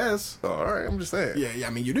mean, I guess. Oh, all right, I'm just saying. Yeah,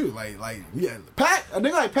 I mean, you do. Like, yeah. Pac, a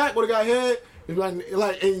nigga like Pac would have got hit.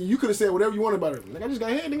 Like, and you could have said whatever you wanted about it. Like, I just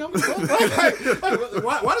got hit, nigga.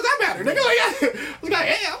 Why does that matter, nigga? Like, I just got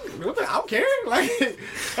hit. I don't care. Like,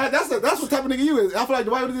 that's what type of nigga you is. I feel like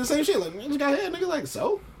Dwight would do the same shit. Like, I just got hit, nigga. Like,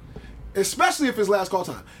 so? Especially if it's last call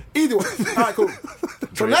time. Either way. All right, cool.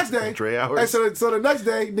 So next day. Hey, so the next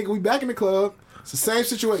day, nigga, we back in the club. It's the same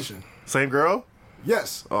situation. Same girl?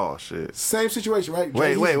 Yes. Oh, shit. Same situation, right?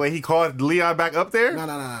 Wait. He called Leon back up there?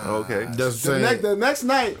 No. Okay. The next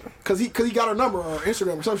night, because he got her number on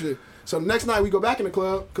Instagram or some shit. So the next night, we go back in the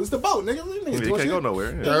club, because it's the boat, nigga. You can't go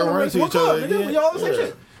nowhere. Yeah. Run into each other. Nigga, we all the same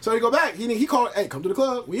shit. So he go back. He called, hey, come to the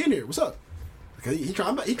club. We in here. What's up? Because he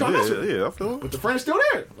trying to mess with her. Yeah, I feel it. But the friend's still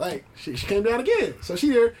there. Like, she came down again. So she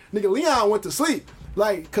there. Nigga, Leon went to sleep.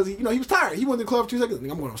 Like, because, he was tired. He went to the club for 2 seconds.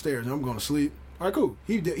 Nigga, I'm going upstairs. I'm going to sleep. All right, cool.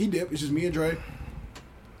 He dipped. It's just me and Dre. And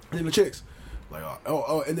then the chicks. Like,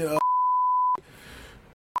 and then,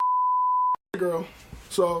 girl.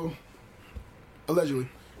 So, allegedly.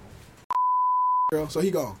 Girl. So he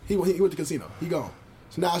gone. He went to the casino. He gone.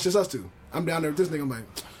 So now it's just us two. I'm down there with this nigga. I'm like,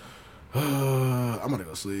 I'm going to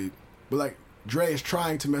go sleep. But, like, Dre is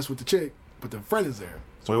trying to mess with the chick, but the friend is there.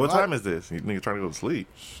 So what time is this? You nigga trying to go to sleep?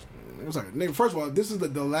 It was like, nigga, first of all, this is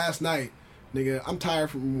the last night. Nigga, I'm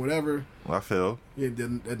tired from whatever. Well, I feel. Yeah,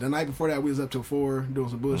 the night before that, we was up till 4 doing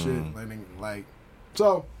some bullshit.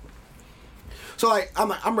 So like,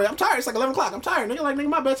 I'm ready. I'm tired. It's like 11 o'clock. I'm tired, nigga. Like, nigga,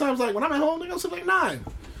 my bedtime's like, when I'm at home, nigga, I'll sleep like 9.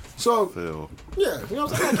 So, yeah, you know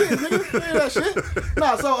what I'm saying? I got kids, nigga. Ain't that shit.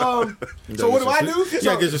 Nah, so what do I do? You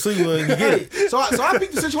gotta get your sleep when you get it. So I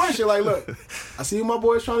picked the situation. Like, look, I see what my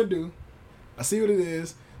boy's trying to do. I see what it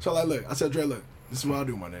is. So, like, look, I said, Dre, look, this is what I'll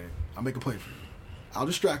do, my nigga. I'll make a play for you. I'll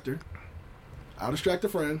distract her. I'll distract a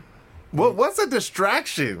friend. What's a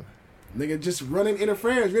distraction? Nigga, just running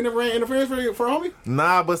interference. You never ran interference for a homie?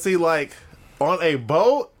 Nah, but see, like, on a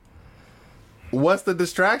boat, what's the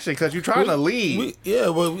distraction? Because you're trying to leave. All right,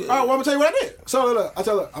 well, I'm going to tell you what I did. So, look, I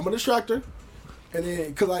tell her, I'm going to distract her. And then,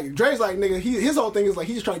 because, like, Dre's like, nigga, his whole thing is, like,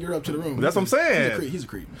 he's just trying to get her up to the room. That's what I'm saying. He's a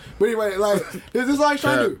creep. But anyway, like, this is all he's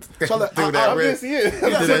trying to do. So, like, do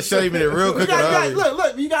that shaving it real quick.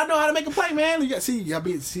 Look, you got to know how to make a play, man. You got when you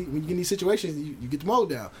get in these situations, you get the mode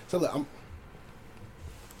down. So, look,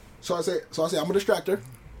 So I say, I'm going to distract her.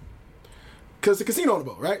 Because the casino on the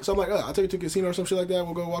boat, right? So I'm like, I'll take you to a casino or some shit like that.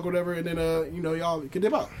 We'll go walk whatever, and then, y'all can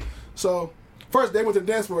dip out. So, first, they went to the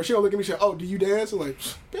dance floor. She don't look at me, she like, oh, do you dance? I'm like,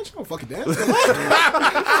 bitch, you don't fucking dance. Hey,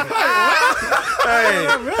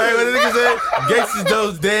 what the nigga said? Gangsters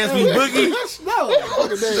don't dance, we boogie. No,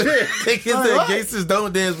 fucking dance. Nigga said gangsters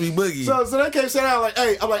don't dance, we boogie. So they came sitting down like,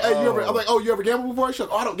 hey, you ever gamble before? She's like,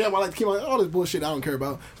 oh, I don't gamble. I like to keep all this bullshit I don't care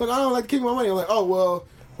about. So like, I don't like to keep my money. I'm like, oh, well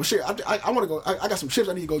shit, I want to go. I got some chips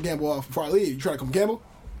I need to go gamble off before I leave. You trying to come gamble?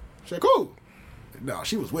 She's like, cool. No,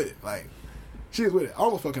 she was with it. Like, she was with it. I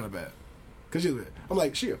almost felt kind of bad. Because she was with it. I'm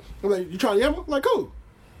like, you trying to gamble? I'm like, cool.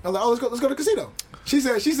 I'm like, oh, let's go to the casino. She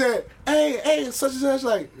said, hey, such and such,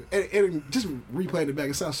 like, and just replaying it back.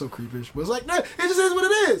 It sounds so creepish, but it's like, nah, it just is what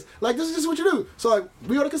it is. Like, this is just what you do. So, like,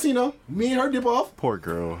 we go to the casino. Me and her dip off. Poor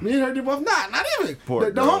girl. Nah, not even.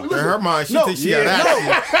 Poor girl. In her mind, she thinks she got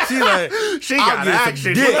action. She like, she got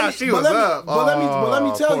action. She thought she was up. But let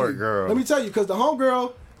me tell you. Girl. Let me tell you, because the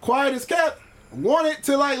homegirl, quiet as kept, wanted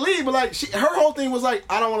to, like, leave, but, like, her whole thing was, like,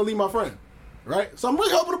 I don't want to leave my friend. Right? So I'm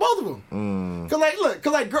really hoping to both of them.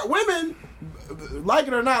 Because, women, like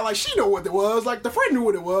it or not, like, she know what it was. Like, the friend knew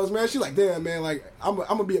what it was, man. She's like, damn, man, like, I'm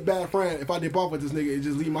going to be a bad friend if I dip off with this nigga and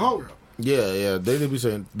just leave my homegirl. Yeah, they be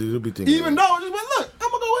thinking. Even though, just like, look,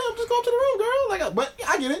 I'm going to go ahead and just go up to the room, girl. Like, but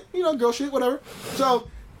I get it. Girl shit, whatever. So,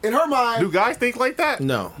 in her mind. Do guys think like that?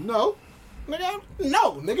 No. Nigga,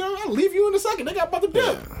 I'll leave you in a second. Nigga, I'm about to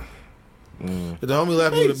dip. Yeah. If the homie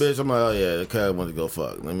left me with a bitch, I'm like, oh yeah, the cat wanted to go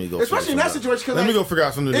fuck. Let me go. Especially in that situation, let me go figure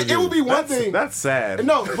out something to do. It would be one thing. That's sad.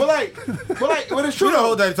 No, but it's true. You don't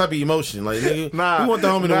hold that type of emotion, like nigga. You want the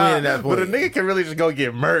homie to win at that point. But a nigga can really just go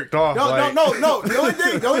get murked off. No.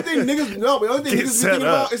 The only thing niggas be thinking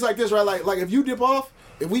about is like this, right? Like if you dip off,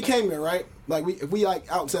 if we came there, right? Like if we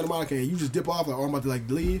like out in Santa Monica and you just dip off, like, oh, I'm about to like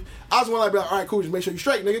leave. I just want to be like, all right, cool, just make sure you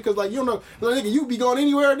straight, nigga, because like you don't know, like, nigga, you be going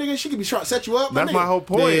anywhere, nigga. She could be trying to set you up. That's my whole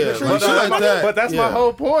point. Yeah, but that's my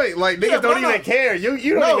whole point. Like niggas don't even care. You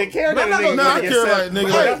don't even care that a nigga. I care, like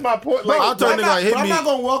nigga. That's my point. Like I'll tell nigga like hit me. I'm not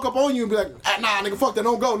gonna walk up on you and be like, nah, nigga, fuck that,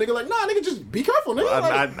 don't go, nigga. Like, nah, nigga, just be careful,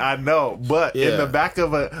 nigga. I know, but in the back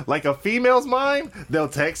of a female's mind, they'll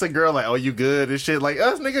text a girl like, oh, you good and shit. Like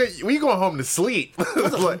us, nigga, we going home to sleep.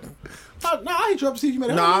 Like. I hit you up to see if you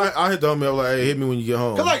made it. I hit the homie up like, hey, hit me when you get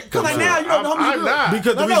home. Cause now you know the homie. I'm not.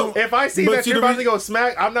 Because the reason, if I see that you're about to go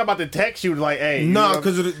smack, I'm not about to text you like, hey. No,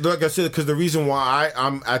 because like I said, because the reason why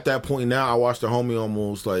I'm at that point now, I watched the homie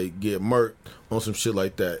almost like get murked on some shit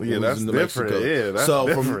like that. Yeah, that's different. Yeah, that's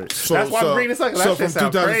different. That's why I'm bringing this up. So from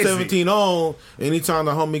 2017 on, anytime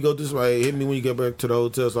the homie go this way, hit me when you get back to the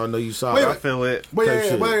hotel, so I know you saw. I feel it. But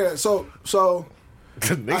yeah. So.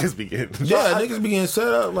 Niggas be getting niggas be getting set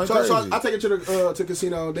up like crazy. So I take it to the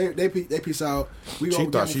casino. They peace out. She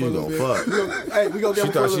thought she was gonna fuck. We go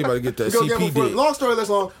gamble. She thought she about to get that CPD. Long story less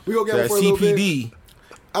long. We go gamble for a little bit. CPD.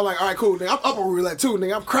 I'm like, all right, cool, nigga. I'm up on roulette too,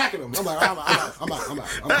 nigga. I'm cracking them. I'm like, I'm out.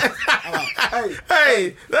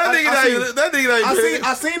 Hey, that nigga not even.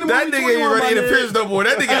 I seen the movie. That nigga ain't running interference no more.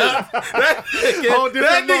 That nigga up. That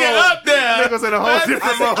nigga up there. Niggas in a whole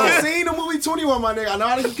different mode. I seen the movie 21, my nigga. I know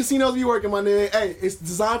how the casinos be working, my nigga. Hey, it's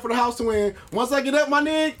designed for the house to win. Once I get up, my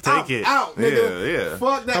nigga, Take it. out, nigga. Yeah.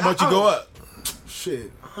 Fuck that. How much you go up?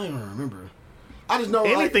 Shit, I don't even remember. I just know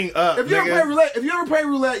Anything like, up, if you ever play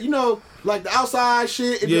roulette, you know, like the outside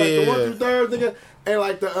shit, it'd be like the 1 through 3rd, nigga, and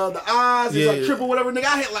like the odds is like triple whatever, nigga.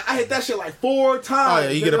 I hit that shit like 4 times. Oh yeah,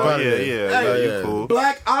 you get up out of there. Yeah, you cool.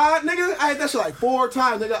 Black odd, nigga. I hit that shit like 4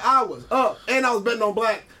 times, nigga. I was up, and I was betting on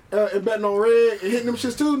black. And betting on red and hitting them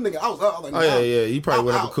shits too, nigga. I was up. I was like, yeah. You probably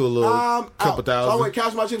went up a cool little couple thousand. So I went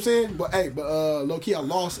cash my chips in, but low key, I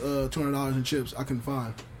lost $200 in chips. I couldn't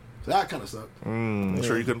find. So that kind of sucked.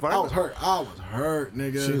 Sure you couldn't find I it? was hurt,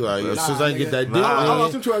 nigga. She like, as soon as I get that dick, I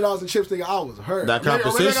lost them $200 in chips, nigga. I was hurt. That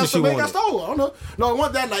compensation she wanted. I stole. I don't know. No, it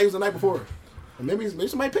wasn't that night. It was the night before. Maybe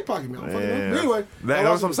somebody pickpocked me. I don't fucking know. But anyway,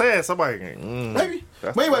 that's what I'm saying. Somebody maybe.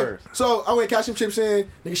 But anyway, so I went cash some chips in.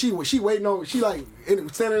 Nigga, she waiting on. She like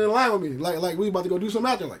standing in line with me, like we about to go do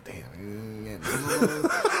something out there. Like damn.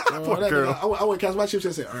 Girl. I went cash my chips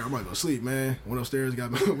and said, all right, I'm about to go sleep, man. Went upstairs,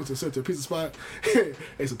 went to the pizza spot,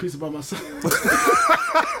 ate some pizza by myself.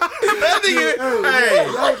 That nigga,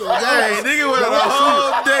 nigga went on a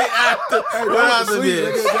whole day after.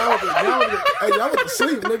 Y'all went to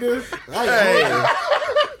sleep, nigga.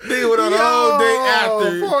 Nigga went on a whole day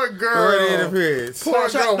after. Poor girl. Running interference. Poor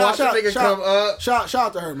girl. Watch the nigga come up. Shout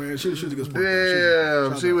out to her, man. She was a good sport.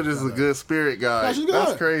 Damn, she was just a good spirit guy. No, she's good.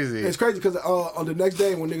 That's crazy. It's crazy because on the next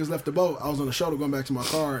day when niggas left the boat, I was on the shuttle going back to my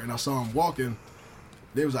car and I saw him walking.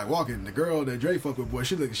 They was like walking. The girl that Dre fuck with, boy,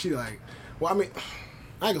 she like, well, I mean,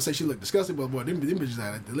 I ain't gonna say she looked disgusting, but boy, them bitches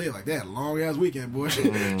had to live like that. Long ass weekend, boy. She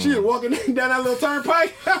was walking down that little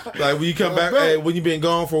turnpike. Like when you come back, hey, when you been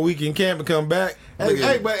gone for a week in camp and come back. He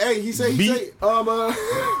said,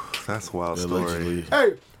 that's a wild story.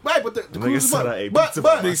 Hey. Right, but the nigga said I ate pizza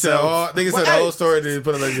nigga said the whole story. Didn't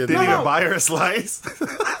put it like that. Didn't even buy her a slice.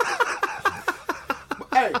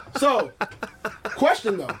 Hey, so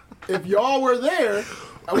question though, if y'all were there,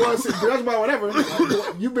 judged by whatever,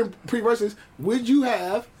 you've been pre-versus, would you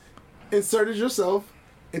have inserted yourself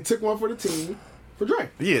and took one for the team for Dre?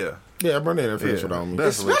 Yeah, I'm running interference with homies.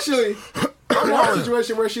 Especially in a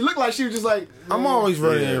situation where she looked like she was just like. I'm always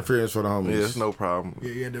running interference for the homies. Yeah, it's no problem.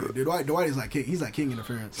 Yeah. Dwight is like king. He's like king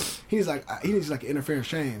interference. He needs like an interference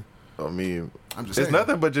chain. I mean, I'm just it's saying.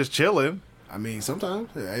 nothing but just chilling. I mean, sometimes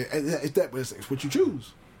it's what you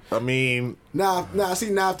choose. I mean, now if the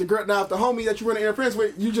homie that you run interference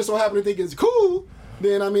with, you just so happen to think is cool,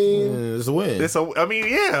 then I mean, it's a win. I mean,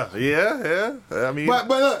 yeah. I mean,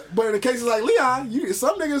 but in the cases like Leon,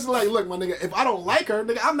 some niggas like, look, my nigga, if I don't like her,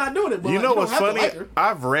 nigga, I'm not doing it. But you know what's funny? Like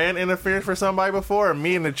I've ran interference for somebody before, and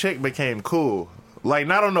me and the chick became cool. Like,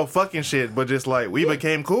 not on no fucking shit, but just like we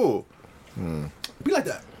became cool. Be like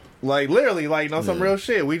that. Like literally, like on some real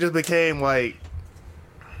shit. We just became like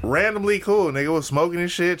randomly cool. Nigga was smoking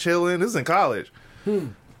and shit, chilling. This is in college.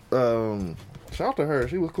 Shout out to her.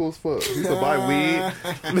 She was cool as fuck. She used to buy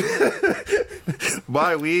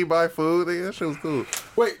weed, buy food. Nigga, that shit was cool.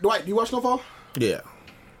 Wait, Dwight, do you watch Snowfall? Yeah.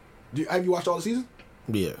 Have you watched all the season?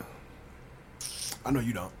 Yeah. I know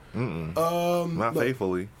you don't. Not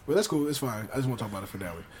faithfully. Well, that's cool. It's fine. I just want to talk about it for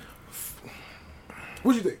that way.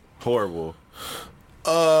 What'd you think? Horrible.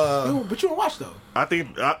 But you don't watch though. I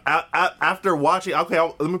think after watching, okay,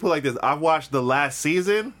 let me put it like this: I've watched the last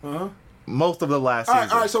season, most of the last season.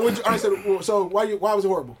 All right. So why was it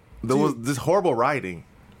horrible? There was this horrible writing.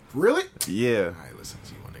 Really? Yeah. All right, listen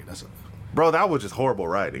to you one nigga. That's bro. That was just horrible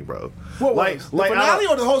writing, bro. What was the finale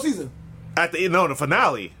or the whole season? The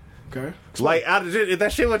finale. Okay. Like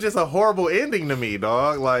that shit was just a horrible ending to me,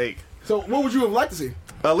 dog. Like, so what would you have liked to see?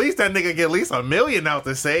 At least that nigga get at least $1 million out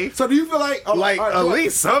the safe. So do you feel like at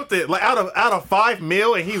least something like out of $5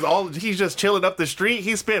 million, and he's just chilling up the street.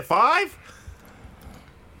 He spent $5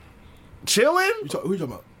 chilling. Who you talking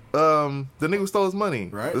about? The nigga who stole his money,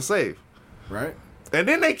 right? The safe, right? And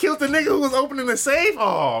then they killed the nigga who was opening the safe.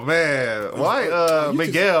 Oh man, why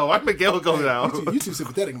Miguel? Why Miguel go down? You too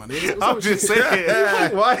sympathetic, my nigga. I'm just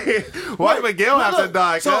saying, why Miguel have to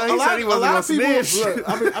die? So he said he wasn't gonna snitch. Look,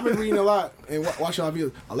 I've been reading a lot and watching our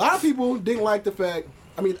videos. A lot of people didn't like the fact.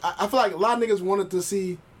 I mean, I feel like a lot of niggas wanted to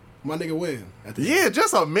see my nigga win.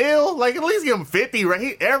 Just $1 million. Like at least give him 50.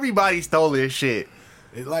 Right? Everybody stole his shit.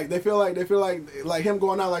 They feel like him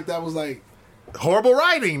going out like that was like. Horrible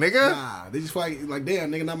writing, nigga. Nah, they just feel like damn,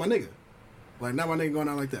 nigga, not my nigga. Like, not my nigga going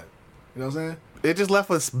out like that. You know what I'm saying? It just left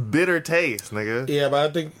us bitter taste, nigga. Yeah, but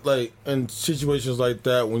I think like in situations like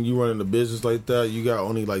that, when you run in a business like that, you got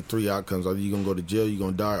only like 3 outcomes: either you gonna go to jail, you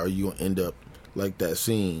gonna die, or you gonna end up like that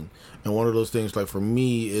scene. And one of those things, like for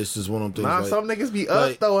me, it's just one of them things. Nah, like, some niggas be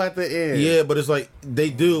up though at the end. Yeah, but it's like they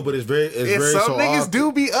do, but it's very some so niggas often.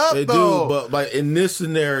 do be up They though. do, but like in this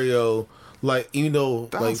scenario, like even though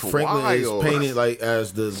like Franklin wild. is painted like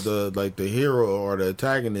as the like the hero or the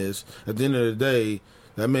antagonist, at the end of the day,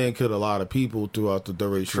 that man killed a lot of people throughout the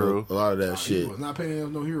duration. True. A lot of that shit. He was not painting as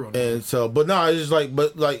no hero. And so, but no, it's just like,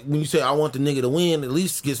 but like when you say I want the nigga to win, at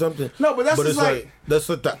least get something. No, but that's but just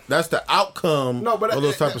it's that's the outcome. No, but of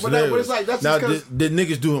those type of but scenarios. it's like that's now, just did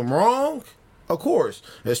niggas do him wrong? Of course,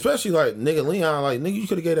 especially like nigga Leon, like nigga, you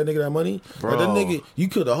could have gave that nigga that money. Bro. Like, that nigga, you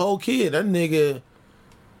killed the whole kid. That nigga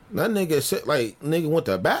said like nigga went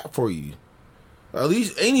to bat for you. At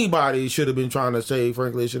least anybody should have been trying to say.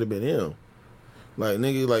 Frankly, it should have been him. Like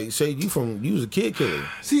nigga, like say you was a kid killer.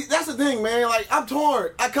 See, that's the thing, man. Like I'm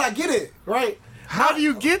torn. I get it, right? How do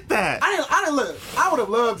you get that? I didn't look. I would have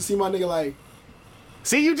loved to see my nigga like.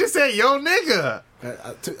 See, you just said yo nigga.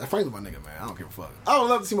 Frankly, my nigga, man. I don't give a fuck. I would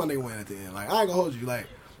love to see my nigga win at the end. Like I ain't gonna hold you. Like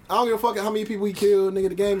I don't give a fuck how many people he killed. Nigga,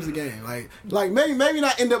 the game is the game. Like maybe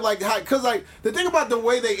not end up like because like the thing about the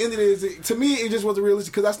way they ended it is to me it just wasn't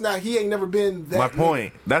realistic because that's not he ain't never been that. My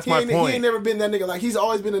point. That's He my ain't- point. He ain't never been that nigga. Like he's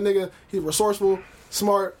always been a nigga. He's resourceful,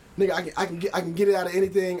 smart. Nigga, I can get it out of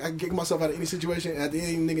anything. I can get myself out of any situation. And at the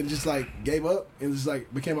end, nigga just like gave up and just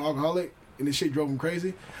like became an alcoholic, and this shit drove him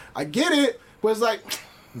crazy. I get it, but it's like,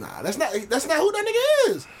 nah, that's not who that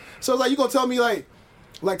nigga is. So it's like you gonna tell me like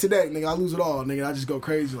today, nigga, I lose it all, nigga. I just go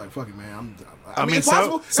crazy, like fuck it, man. I mean, it's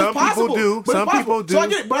possible. some It's possible, people do. but it's Some possible. people do. So I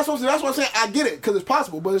get it, but that's what I'm saying. I get it because it's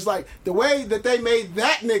possible, but it's like the way that they made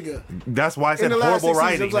that nigga. That's why I In said the last horrible 6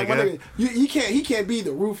 writing, seasons, it was like, nigga. my nigga, he can't be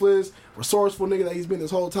the ruthless, resourceful nigga that he's been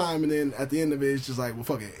this whole time, and then at the end of it, it's just like, well,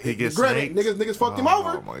 fuck it. He gets Granted, snaked. niggas fucked him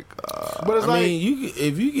over. Oh my god. But it's I like, mean,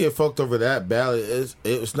 if you get fucked over that badly,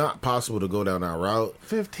 it's not possible to go down that route.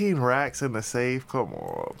 15 racks in the safe. Come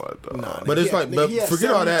on, my dog. Nah, But it's he had- like, but he had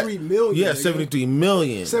forget all that. 73 million, Yeah, nigga. 73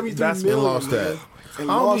 million. 73 That's million, and lost nigga. that. And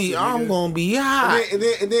lost it, I'm nigga. gonna be hot. and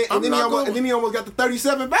then he almost got the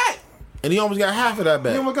 37 back. And he almost got half of that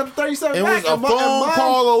back. He almost got the 37 It back. was a phone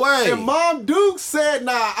call away. And Mom Duke said,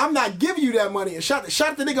 nah, I'm not giving you that money. And shot the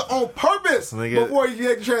nigga on purpose Nigga, before he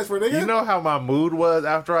get the transfer, nigga. You know how my mood was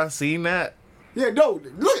after I seen that? Yeah, no,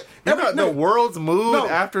 look. You know the nigga, world's mood no,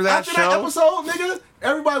 after that show? that episode, nigga,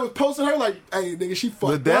 everybody was posting her like, hey, nigga, she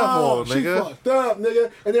fucked The devil, up. She nigga. fucked up,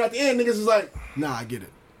 nigga. And then at the end, niggas was like, nah, I get it.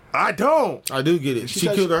 I don't. I do get it. She She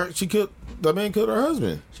said killed her. She killed the man. Killed her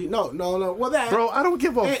husband. No. Well, that. Bro, I don't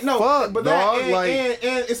give a and, no, fuck, but dog. that, and, like,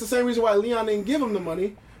 and it's the same reason why Leon didn't give him the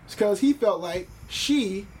money. It's because he felt like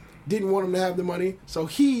she didn't want him to have the money, so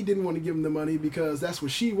he didn't want to give him the money because that's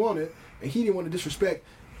what she wanted, and he didn't want to disrespect,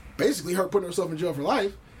 basically her putting herself in jail for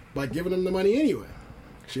life by giving him the money anyway.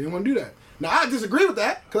 She didn't want to do that. Now I disagree with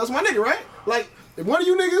that because that's my nigga, right? Like if one of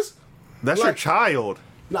you niggas, that's like, your child.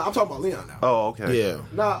 Nah, I'm talking about Leon now. Oh, okay. Yeah.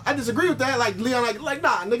 Nah, I disagree with that. Like Leon, like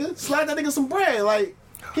nah, nigga, slide that nigga some bread. Like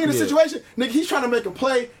he in a situation, nigga, he's trying to make a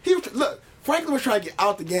play. Look, Franklin was trying to get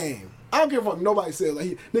out the game. I don't give a fuck what nobody said.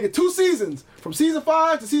 Like nigga, 2 seasons from season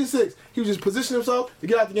 5 to season 6, he was just positioning himself to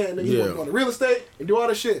get out the game. Nigga, he wanted to go into real estate and do all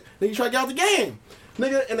this shit. Nigga, he tried to get out the game,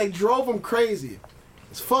 nigga, and they drove him crazy.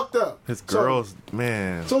 It's fucked up. His girls,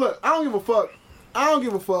 man, So look, I don't give a fuck. I don't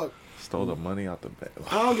give a fuck. stole the money out the bank.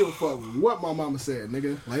 I don't give a fuck what my mama said,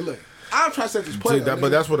 nigga. Like, look, I'm trying to set this play. See, but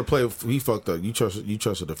that's what the play. He fucked up. You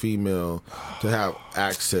trusted the female to have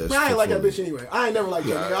access. Man, I ain't like that fully. bitch anyway. I ain't never liked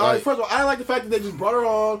Yeah, that nigga. like- First of all, I didn't like the fact that they just brought her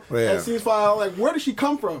on Yeah. and scenes file. Like, where did she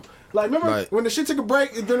come from? Like, remember Like- when the shit took a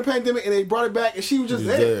break during the pandemic and they brought it back and she was just She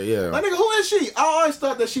was there? there, yeah. Like, nigga, who is she? I always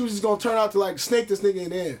thought that she was just gonna turn out to like snake this nigga in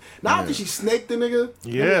the end. Now I don't think she snaked the nigga.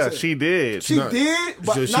 Yeah, she did. She did,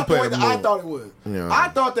 but she not the way played that him I more. thought it would. Yeah. I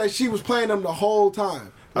thought that she was playing them the whole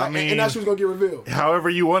time. Like, I mean, and now she was gonna get revealed. However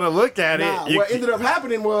you want to look at Nah, it. what ended up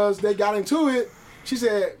happening was they got into it. She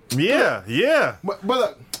said, Yeah. But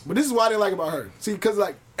look, but this is what I didn't like about her. See, because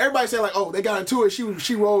like everybody saying like, oh, they got into it.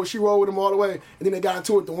 She rolled with him all the way, and then they got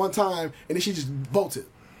into it the one time, and then she just bolted.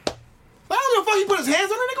 I don't know if he put his hands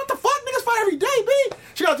on her. Nigga, what the fuck? Niggas fight every day, B.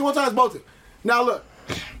 She got to one time and bolted. Now look,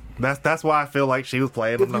 That's why I feel like she was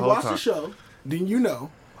playing if them the you whole watch time. the show, then you know,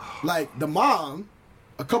 like the mom,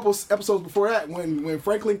 a couple episodes before that, when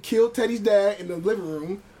Franklin killed Teddy's dad in the living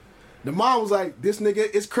room, the mom was like, "This nigga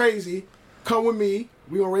is crazy. Come with me.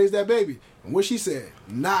 We gonna raise that baby." And what she said,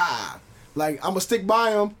 nah. Like, I'm gonna stick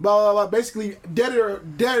by him, blah, blah, blah. Basically, dead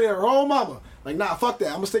her own mama. Like, nah, fuck that.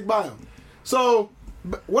 I'm gonna stick by him. So,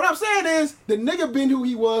 But what I'm saying is, the nigga been who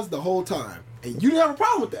he was the whole time. And you didn't have a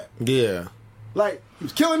problem with that. Yeah. Like, he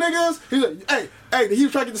was killing niggas. He was like, hey, he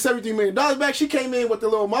was trying to get the $73 million back. She came in with the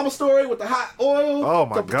little mama story with the hot oil. Oh,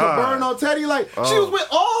 my to burn on Teddy. Like, she was with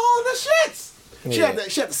all the shits. She had the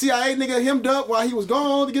CIA nigga hemmed up while he was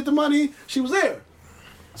gone to get the money. She was there.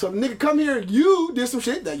 So the nigga come here, you did some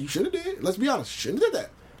shit that you should have did. Let's be honest, you shouldn't have did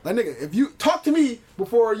that. Like, nigga, if you talk to me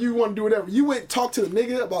before you want to do whatever, you went and talk to the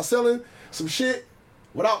nigga about selling some shit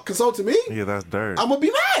without consulting me. Yeah, that's dirt. I'm gonna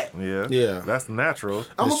be mad. Yeah, that's natural.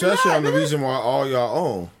 Especially on the reason why all y'all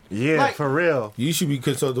own. Yeah, like, for real. You should be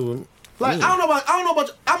consulted with. Like, I don't know about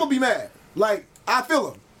you. I'm gonna be mad. Like, I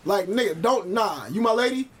feel him. Like, nigga, you my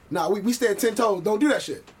lady. Nah, we stand 10 toes. Don't do that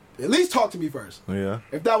shit. At least talk to me first. Yeah.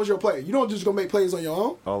 If that was your play, you don't just go make plays on your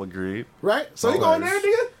own. All agreed. Right? So he go in there,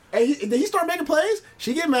 nigga, and then he start making plays.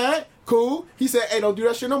 She get mad. Cool. He said, hey, don't do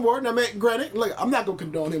that shit no more. Now, man, granted, look, I'm not gonna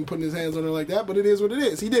condone him putting his hands on her like that, but it is what it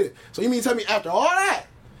is. He did it. So you mean to tell me after all that,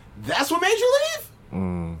 that's what made you leave?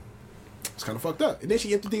 It's kind of fucked up. And then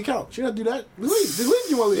she emptied the account. She didn't do that. Leave. Just leave if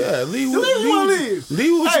you want to leave. Yeah, leave. If you want to leave.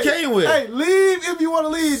 Leave what you came with. Hey, leave if you want to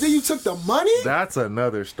leave. Then you took the money. That's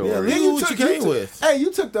another story. Yeah, leave what you came with. Hey,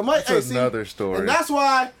 you took the money. That's another story. And that's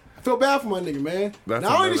why I feel bad for my nigga, man. That's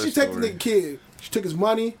Not only did she take the story. nigga kid, she took his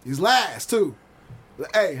money, his last too.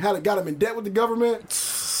 Hey, got him in debt with the government.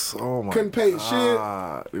 Oh my Couldn't pay his shit.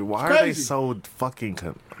 Why are they so fucking?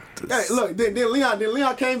 Hey, look, then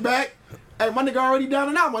Leon came back. Hey, my nigga already down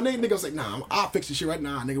and out. My nigga was like, nah, I'll fix this shit right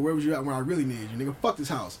now. Nigga, where was you at when I really needed you? Nigga, fuck this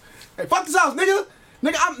house. Hey, fuck this house, nigga.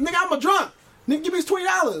 I'm a drunk. Nigga, give me his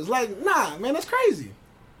 $20. Like, nah, man, that's crazy.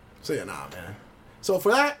 So yeah, nah, man. So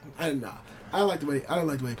for that, I didn't like the way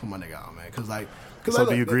he put my nigga out, man. So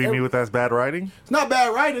do you agree with me with that's bad writing? It's not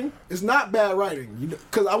bad writing. It's not bad writing.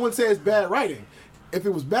 Because I wouldn't say it's bad writing. If it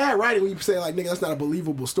was bad writing, when you say like, nigga, that's not a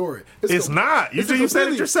believable story. It's not. You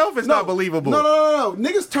said it yourself. It's not believable. No.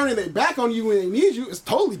 Niggas turning their back on you when they need you is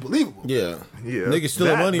totally believable. Yeah. Niggas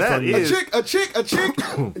stealing money from you. A chick.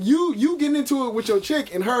 you getting into it with your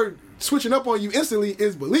chick and her switching up on you instantly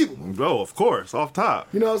is believable. Oh, of course, off top.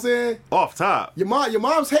 You know what I'm saying? Off top. Your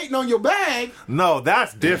mom's hating on your bag. No,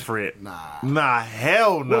 that's different. Nah,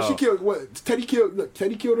 hell no. Well, she killed what? Teddy killed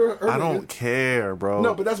her. I don't care, bro.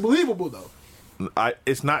 No, but that's believable though.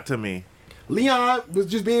 It's not to me. Leon was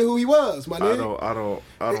just being who he was, my nigga.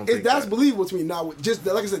 I don't think that's believable to me. Now, just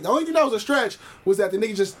like I said, the only thing that was a stretch was that the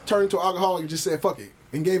nigga just turned into an alcoholic and just said fuck it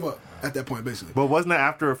and gave up at that point, basically. But wasn't that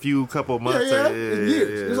after a couple months? Yeah,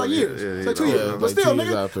 years. It was like years. It's like 2 years. But like still, 2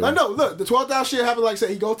 years nigga. after. Like, no, look, the $12,000 shit happened. Like I said,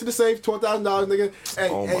 he goes to the safe, $12,000, nigga. Hey,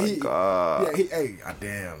 oh my god. Yeah,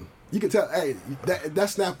 damn. You can tell. Hey, that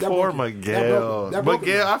snap. That Poor broke it. Miguel. That broke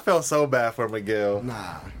Miguel, I felt so bad for Miguel.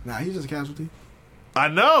 Nah, he's just a casualty. I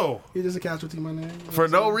know. He's just a casualty, my name. For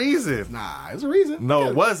no reason. Nah, there's a reason. No,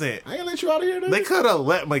 it wasn't. I ain't gonna let you out of here, nigga. They could have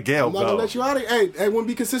let Miguel I'm not go. gonna let you out of here. Hey, wouldn't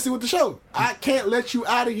be consistent with the show. I can't let you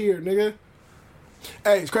out of here, nigga.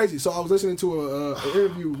 Hey, it's crazy. So I was listening to an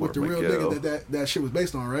interview with the real Miguel. nigga that shit was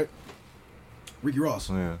based on, right? Ricky Ross.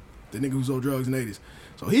 Yeah. The nigga who sold drugs in the 80s.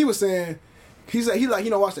 So he was saying, he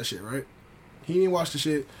don't watch that shit, right? He didn't watch the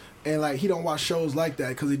shit. And like, he don't watch shows like that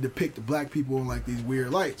because they depict the black people in like these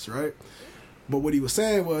weird lights, right? But what he was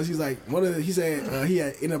saying was, he said he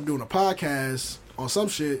had ended up doing a podcast on some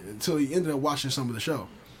shit until he ended up watching some of the show.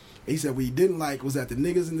 And he said what he didn't like was that the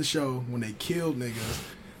niggas in the show, when they killed niggas,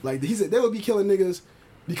 like he said they would be killing niggas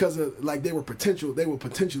because of like they were potentially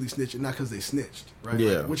snitching, not because they snitched, right?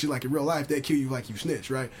 Yeah. Like, which is like in real life they kill you like you snitch,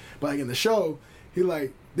 right? But like in the show, he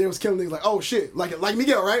like they was killing niggas like, oh shit, like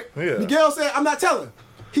Miguel, right? Yeah. Miguel said, I'm not telling.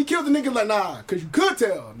 He killed the nigga like, nah, cause you could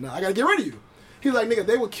tell. Nah, I gotta get rid of you. He's like, nigga,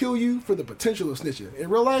 they would kill you for the potential of snitching. In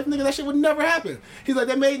real life, nigga, that shit would never happen. He's like,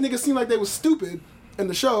 they made niggas seem like they was stupid in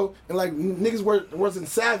the show, and like niggas wasn't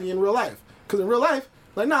savvy in real life. Cause in real life,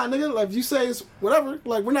 like, nah, nigga, like if you say it's whatever,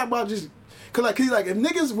 like we're not about to just. Cause he's like, if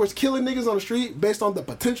niggas was killing niggas on the street based on the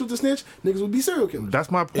potential to snitch, niggas would be serial killers. That's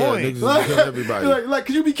my Yeah, point. niggas would kill everybody. like,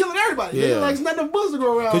 cause you be killing everybody. Yeah. Nigga, like, it's not enough bullets to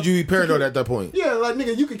go around. Could you be paranoid at that point? Yeah, like,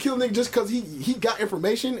 nigga, you could kill a nigga just cause he got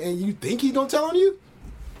information and you think he don't tell on you?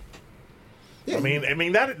 Yeah, I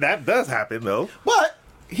mean that does happen though. But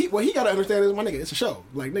he gotta understand is, my nigga, it's a show.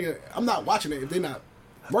 Like, nigga, I'm not watching it if they're not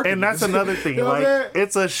working. And that's another thing. You know what I'm Like, saying?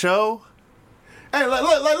 it's a show. Hey,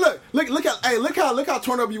 look how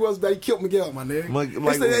torn up you was that he killed Miguel, my nigga.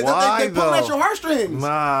 Like, they why pulling at though? your heartstrings.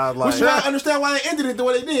 Nah, like, Which I understand why they ended it the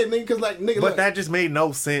way they did, nigga. Cause like, nigga, but look, that just made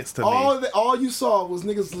no sense to me. all you saw was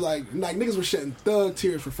niggas like niggas were shedding thug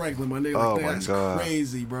tears for Franklin, my nigga. Like, Oh, nigga, my that's God.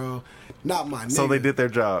 crazy, bro. Not my nigga. So they did their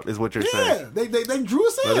job, is what you're saying. Yeah, they drew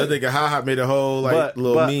us in. But that nigga Ha made a whole like But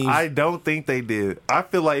little meme. I don't think they did. I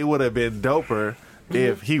feel like it would have been doper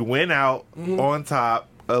if he went out on top.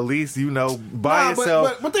 At least by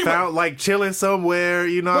yourself, but found like chilling somewhere.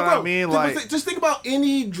 You know what I mean? Like, just think about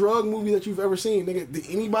any drug movie that you've ever seen, nigga. Did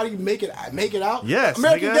anybody make it out? Yes,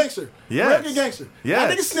 American nigga. Gangster. Yes. American Gangster. Yes.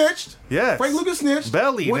 That nigga snitched. Yes. Frank Lucas snitched.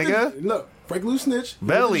 Belly, nigga. Look, Frank Lucas snitched. He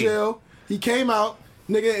Belly. went to jail. He came out,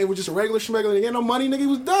 nigga. It was just a regular schmegular. He ain't no money, nigga. He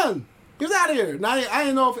was done. He was out of here. Now I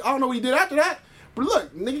don't know what he did after that. But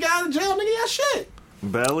look, nigga got out of jail. Nigga, he had shit.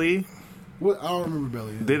 Belly. What? I don't remember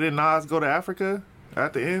Belly. Didn't Nas go to Africa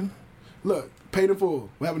at the end? Look, paid in full.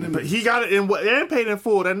 What happened to him? But he got it and paid in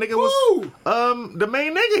full. That nigga was the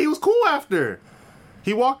main nigga. He was cool after.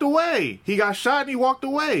 He walked away. He got shot and he walked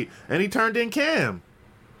away. And he turned in Cam.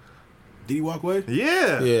 Did he walk away?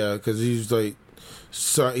 Yeah. Yeah, because he was like,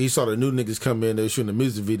 he saw the new niggas come in. They were shooting a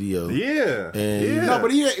music video. Yeah. And yeah. No,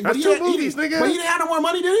 but he That's two movies, nigga. But he didn't have no more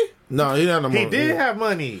money, did he? No, he didn't have no He more. did have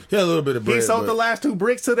money. He had a little bit of bread. He sold but- the last 2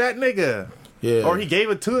 bricks to that nigga. Yeah. Or he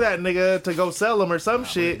gave it to that nigga to go sell them or some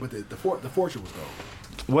shit. But the fortune was gone.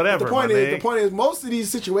 Whatever. The point is, most of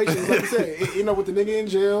these situations, like I said, with the nigga in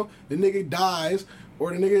jail, the nigga dies,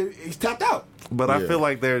 or the nigga he's tapped out. But I feel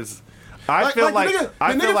like there's. The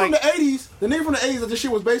nigga from the '80s that this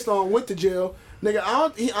shit was based on went to jail.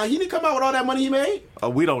 Nigga, he didn't come out with all that money he made.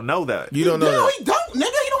 We don't know that. You don't know No, that. he don't,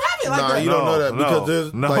 nigga. He don't have it like Nah, that. you don't know that because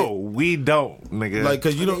there's we don't, nigga. like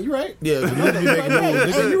because you don't. You're right. Yeah, 'cause niggas be making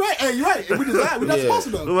moves. Hey, Niggas, you're right. Hey, you're right. We design. We're not Yeah. supposed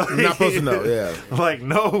to know. Like- you're not supposed to know. Yeah. Like,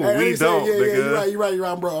 no, Hey, we they say, don't, yeah, nigga. Yeah, you're right.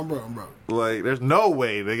 I'm bro. Like, there's no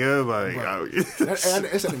way, nigga. Like, And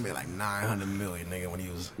it said he made like $900 million, nigga, when he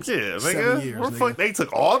was yeah, 7 nigga. years, Where nigga. fuck they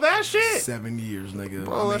took all that shit? 7 years, nigga.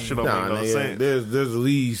 Bro, that shit don't Nah, make no nigga. sense. There's at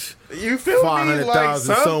least You feel me? Like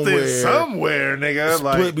 500,000 something somewhere. somewhere, nigga. Split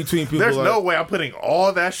Like between people There's like- no way I'm putting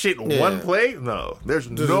all that shit in Yeah. one place. No, there's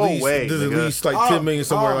There's no at least, way. There's nigga. at least like 10 million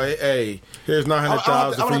somewhere. Like, hey, here's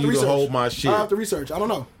 900,000 for you to hold my shit. I have to research. I don't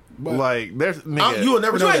know. But Like, there's nigga. You will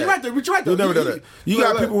never know that. You're right there. You'll never know that. You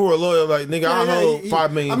got people who are loyal. Like, nigga, I'll hold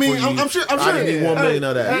 5 million. I mean, for you. I'm sure. I need 1 million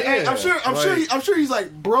of that. Hey, I'm sure he's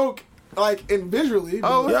like broke, like in visually.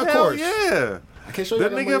 Oh but yeah, of hell course. yeah. I can't show you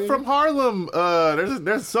That nigga from Harlem.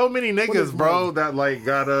 There's so many is niggas, bro, Harlem? that like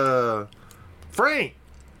got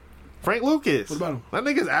Frank Lucas. What about him? That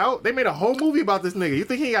nigga's out. They made a whole movie about this nigga. You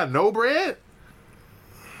think he ain't got no bread?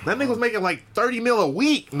 That nigga was making like 30 mil a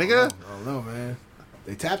week, nigga. I don't know, man.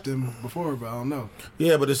 They tapped him before, but I don't know.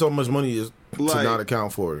 Yeah, but there's so much money to Like- not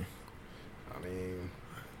account for it. I mean,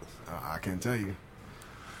 I can't tell you.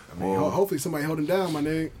 I mean, hopefully somebody held him down, my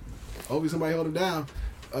nigga. Hopefully somebody held him down.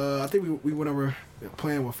 I think we went over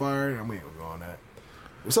playing with fire, and we ain't gonna go on that.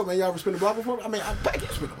 What's up, man? Y'all ever spin the block before? I mean, I bet you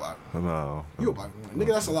spin the block. No. You a block. Nigga,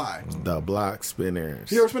 that's a lie. The block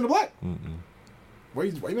spinners. You ever spin the block? Why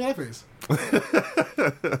you make that face?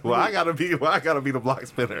 Well, I gotta be the block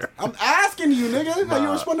spinner. I'm asking you, nigga. Have you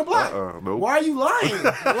ever spun the block? nope. Why are you lying?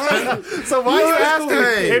 Like, So why you asking?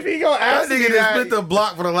 Hey, If he gonna That ask me nigga just that, split the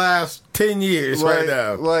block for the last 10 years right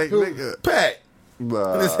now. like nigga, Pat.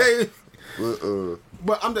 nah. This ain't-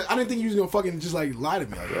 but I didn't think you was gonna fucking just like lie to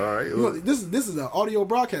me. Like, All right. you know, this is an audio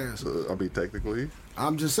broadcast. I mean, technically.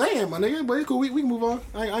 I'm just saying, my nigga. But it's cool. We can move on.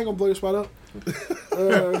 I ain't gonna blow your spot up.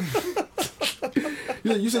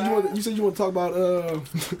 You said you want to talk about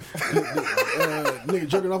nigga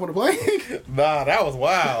jerking off on the plane. Nah, that was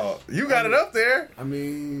wild. You got it up there. I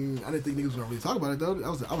mean, I didn't think niggas was gonna really talk about it though.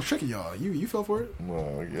 I was tricking y'all. You fell for it.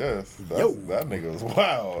 Well, yes. Yo. That nigga was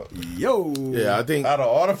wild. Yo. Yeah, I think Out of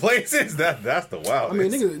all the places, that's the wild. I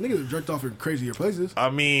mean, niggas have jerked off in crazier places. I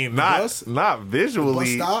mean, bus? not Bus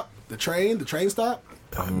visually. stop, the train stop.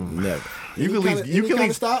 never. You can at least Any kind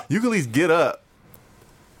of stop? you can at least get up.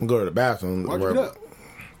 Go to the bathroom. Why'd you get up?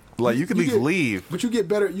 Like you can at least leave. But you get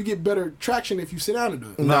better traction if you sit down and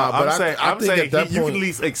do it. Nah, but I'm saying at that you can point, at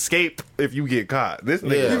least escape if you get caught. This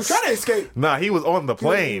nigga, Yeah. He was trying to escape. nah, he was on the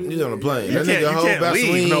plane. he's on the plane. You That can't- nigga you whole can't leave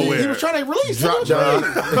Vaseline. nowhere. He was trying to release. Drop That's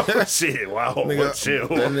what down. I'm saying. Shit, wow, Nigga, chill.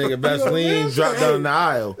 that nigga Vaseline dropped down the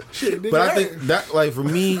aisle. Shit, nigga, But I hey. think that, like, for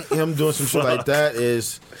me, him doing some shit like that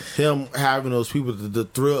is him having those people, the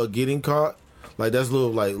thrill of getting caught. Like, that's a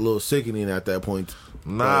little sickening at that point.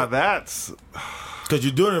 Nah, that's Because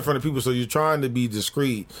you're doing it in front of people, so you're trying to be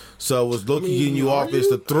discreet. So what's Loki mean, getting you are off is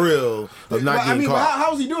the thrill of not getting but caught. how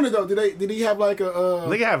was he doing it though? Did he have like a?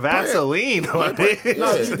 nigga have Vaseline on it.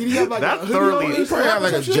 No, did he have like That's a hoodie thoroughly- on He his probably head had or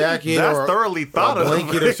like a some shit? jacket That's or thoroughly thought a of.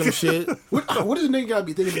 blanket or some shit. What does nigga gotta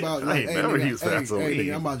be thinking about? Like, ain't never nigga, used Vaseline.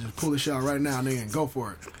 nigga, I'm about to just pull this shit out right now, nigga, and go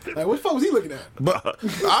for it. Like, what the fuck was he looking at? But You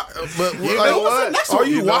like, know what? next Are one?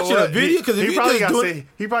 you You know watching what? a video? Because if he you probably just got doing,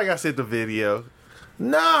 he probably got sent the video.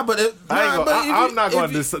 Nah, but I'm not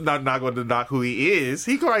going to knock who he is.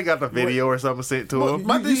 He probably got the video or something sent to him.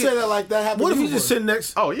 But you say that like that happened. What if he just sit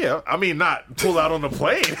next? Oh yeah, I mean not pull out on the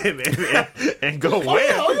plane and go win.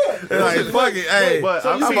 Yeah. Like fuck it, hey. But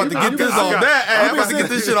I'm about to get this on that. Hey, I'm about to get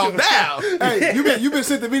this shit on now. Hey, you been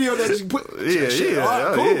sent the video that you put. Yeah. All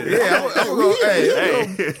right, cool. Yeah, I'm gonna go.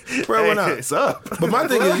 Hey, bro, why not? It's up. But my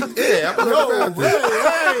thing is, I'm gonna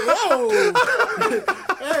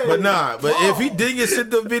But nah, but if he did get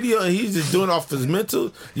sent the video and he's just doing off his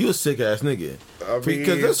mental, you a sick ass nigga.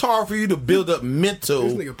 Because it's hard for you to build up mental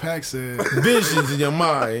This nigga Pac said visions in your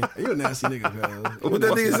mind. you a nasty nigga, man. What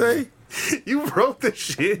that nigga say? You wrote the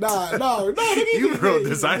shit. No. You wrote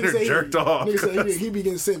Designerr jerked off. Nigga said he be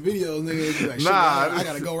getting sent videos. Nigga, he be like, shit, Nah. man, I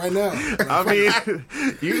gotta go right now. I mean,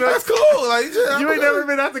 That's cool. Like you ain't never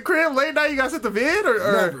been at the crib late night. You got sent the vid or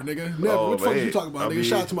Never, nigga. Never. Oh, what the fuck man. you talking about, I nigga? mean-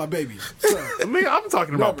 Shout out to my baby. Son. Nigga, I'm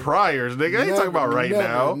talking about Never. priors, nigga. I ain't talking about right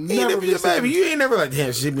now. Never been sent. baby. You ain't never like,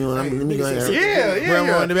 damn, shit me when I'm let me go nigga ahead. said- Yeah.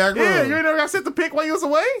 Grandma in the back room. Yeah, you ain't never got sent the pic while you was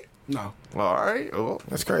away. No. All right. Oh,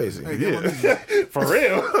 That's crazy. yeah. For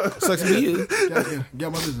real. Sucks to be you. Get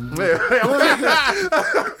my business.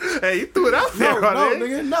 Hey, you threw it out there, No, my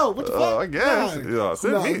nigga. No. What the fuck? Oh, I guess. Nah. Yeah,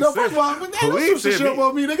 send No, me. no, send- first of all, hey, don't Please switch the send shit up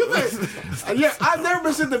on me, nigga. Yeah, I've never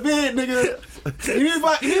been sent the vid, nigga. Even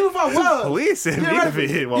if I was, Please send me the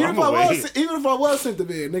vid while even I'm if I away. was, even if I was sent the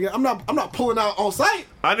vid, nigga, I'm not pulling out on site.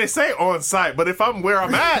 I didn't say on site, but if I'm where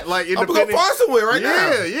I'm at, like I'm gonna go independent. find somewhere right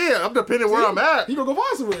now. Yeah, I'm depending where I'm at. You gonna go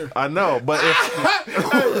find somewhere? I know, but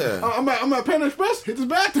if I'm at Panda Express. Hit this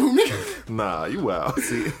bathroom, nigga. nah, you wild.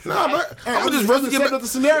 See, Nah, but Hey, I'm just rushing to get setting back. up the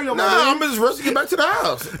scenario, Nah, man. I'm just rushing to get back to the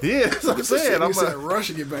house. yeah, that's what I'm saying. I'm saying rush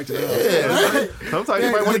to get back to the house. Sometimes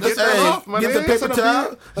you might want to get Hey, that off, my Get the nigga. paper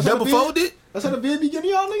towel, double fold it. That's how the vid be getting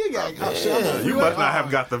y'all, nigga. Like, oh, shit, You must not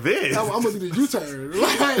have got the vid. I'm gonna do the U-turn.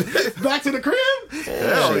 Like, back to the crib.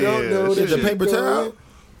 Hell She don't yeah. know Get that the she paper going.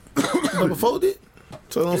 towel, double fold it,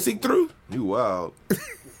 so it don't seep through. You wild.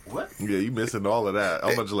 What? Yeah, you missing all of that. I'm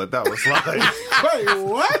gonna just let that one slide. Wait,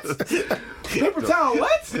 what? Paper towel,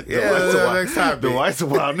 what? Yeah, next time, The bitch. wife's a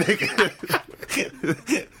wild nigga.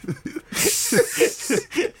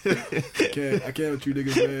 I can't with you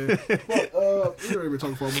niggas, man. Well, we already been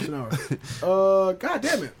talking for almost an hour. God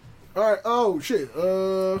damn it. All right. Oh shit. What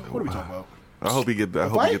are we talking about? I hope he get that. I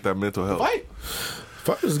hope fight? he get that mental health. Fight?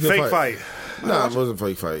 Fight was a good Fake fight. Nah, it wasn't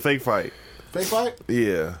fake fight. Fake fight. Fake fight?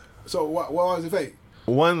 Yeah. So why was it fake?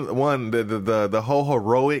 One the whole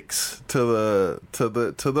heroics to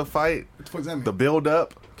the fight, For example. the build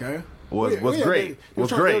up Okay. was Yeah, great. They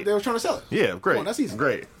Was were great. They were trying to sell it. Yeah, great. Come on, that's easy.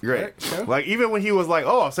 Great. Right, okay. Like even when he was like,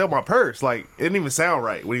 "Oh, I'll sell my purse," like it didn't even sound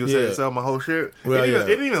right when he was saying Yeah. sell my whole shit. Well, it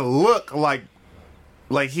didn't even look like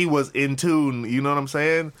he was in tune. You know what I'm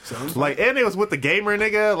saying? Sounds Like, and it was with the gamer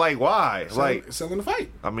nigga. Like, why? Like, selling the fight.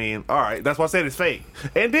 I mean, all right, that's why I said it's fake.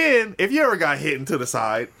 And then if you ever got hit into the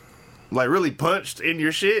side, like really punched in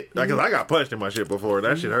your shit, like, 'cause I got punched in my shit before.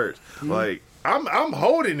 That shit hurts. Like. I'm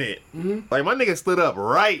holding it. Like my nigga stood up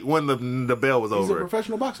right when the bell was He's a over.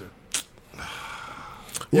 professional boxer.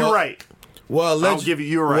 You're Well, right. Well, I'll give you.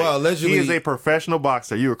 You're right. Well, allegedly, he is a professional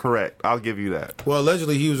boxer. You are correct. I'll give you that, well,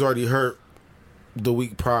 allegedly, he was already hurt the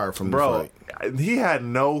week prior from the bro. fight. He had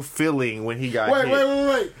no feeling when he got Wait, hit.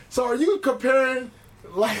 wait. So are you comparing?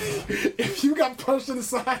 Like, if you got punched in the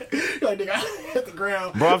side, you're like, nigga, I hit the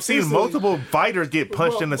ground. Bro, I've seen This is- multiple fighters get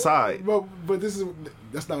punched Well, in the side. But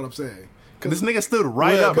that's not what I'm saying. This nigga stood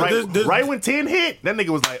right Yeah, up, but right, this- right when 10 hit. That nigga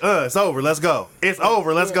was like, it's over. Let's go. It's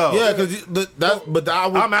over. Let's go. Yeah, because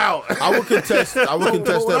I'm out. I would contest. I would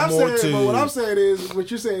contest But that more But what I'm to. saying is, what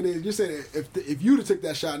you're saying is, you're saying if you'd have took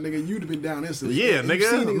that shot, nigga, you'd have been down instantly. Yeah, And you've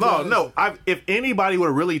seen nigga. niggas No, down no. instantly. If anybody would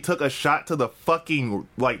have really took a shot to the fucking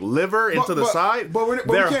like liver into the but- side, but we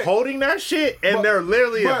they're can't- holding that shit and but- they're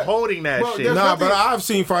literally but- holding that but shit. there's Nah, but nothing- I've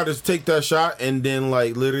seen fighters take that shot and then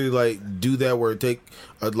like literally like do that where it take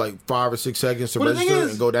like 5 or 6 seconds to But the thing register is-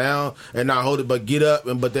 and go down and not hold it, but get up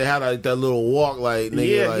but they had like that little walk like nigga.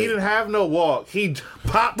 Yeah, like, he didn't have no walk. He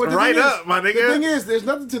popped But the right thing is- up, my The nigga. thing is, there's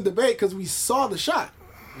nothing to debate because we saw the shot,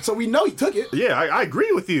 so we know he took it. Yeah, I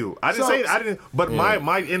agree with you. I didn't So- say I didn't, but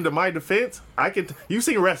my into my defense, I can. You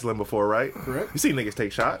seen wrestling before, right? Correct. You seen niggas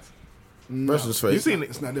take shots. Wrestler's face. You seen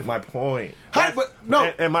It's not different. my point. How- but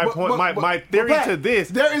no, and my but- point, but- my but- theory but to this.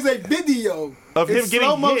 there is a video of him It's getting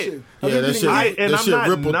slow hit. motion. Yeah, that shit. And that I'm shit not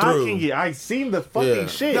rippled knocking through. it. I seen the fucking Yeah.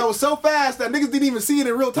 shit. That was so fast that niggas didn't even see it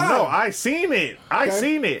in real time. No, I seen it. I Okay.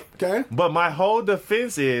 seen it. Okay. But my whole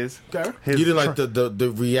defense is Okay. his You didn't like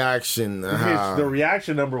the reaction. the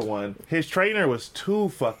reaction. Number one, his trainer was too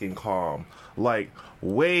fucking calm, like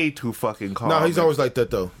way too fucking calm. No, he's always like that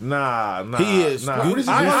though. nah. He is. Nah. What is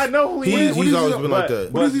he I supposed- know who he is. What He's is always he- been like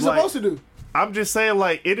that. What is he But, like, supposed to do? I'm just saying,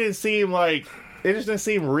 like, it didn't seem like it just didn't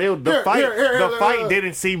seem real. The Here, fight, here, the look, fight look.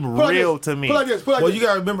 didn't seem Put like real this. to me. Put like this. Put like Well, this. you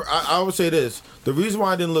gotta remember. I would say this: the reason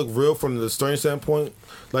why I didn't look real from the story standpoint,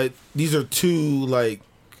 like these are two like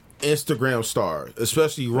Instagram stars,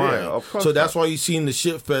 especially Ryan. of course So that's why you seen the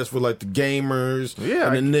shit fest with like the gamers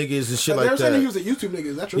Yeah, and the niggas and shit They're like saying that. he was a YouTube nigga.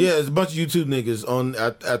 Is that true? Yeah, it's a bunch of YouTube niggas on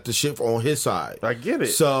at the shit on his side. I get it.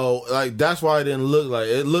 So like that's why it didn't look like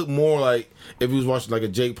it looked more like if he was watching like a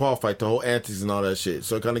Jake Paul fight, the whole antics and all that shit.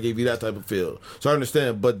 So it kind of gave you that type of feel. So I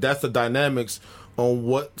understand, but that's the dynamics on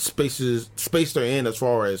what space they're in as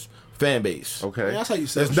far as fan base. Okay, Man, that's how you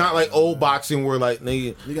sell. It's not like old boxing where like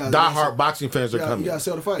nigga, gotta- diehard boxing fans are You coming. gotta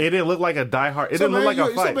sell the fight. it didn't look like a diehard. It So, didn't look man, like a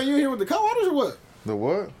you fight. man, you here with the co-orders or what? The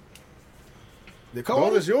what? The Those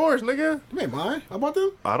co-orders? is yours, nigga. You ain't mine. How about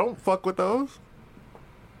them? I don't fuck with those.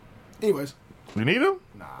 Anyways. You need them?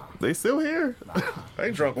 Nah. They still here. I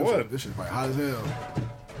ain't drunk one. This shit's probably hot as hell.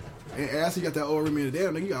 And as he got that old Remy in the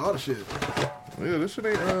damn nigga, you got all the shit. Yeah, this shit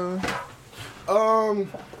ain't.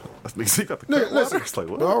 That's nigga. He got the Nigga, cut listen. water. It's like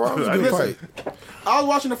what? All right, it was a I good didn't- fight. I was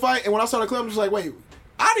watching the fight, and when I saw the clip, I'm just like, wait,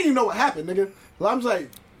 I didn't even know what happened, nigga. I'm just like,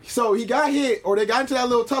 so he got hit, or they got into that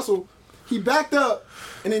little tussle, he backed up,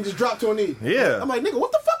 and then just dropped to a knee. Yeah. I'm like, nigga,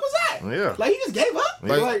 what the fuck was that? Yeah. Like, he just gave up?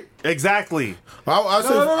 Like Exactly.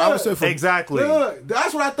 I would say from Exactly. look,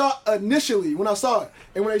 that's what I thought initially when I saw it.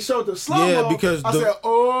 And when they showed the slow Yeah, because I the- said,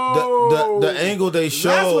 oh. the angle they showed.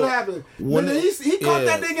 That's what happened. when Nigga, he caught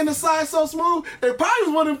yeah. that nigga in the side so smooth. It probably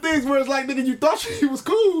was one of them things where it's like, nigga, you thought he was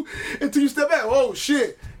cool until you step back. Oh,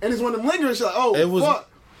 shit. And it's one of them lingering shit like, oh, It was- fuck.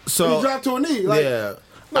 So And he dropped to a knee. Like, yeah,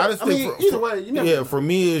 no, I just I think mean, either way, you never yeah, know. for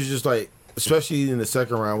me it's just like, especially in the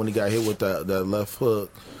second round when he got hit with that left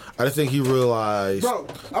hook. I just think he realized Bro, I'm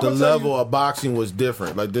the gonna tell level you- of boxing was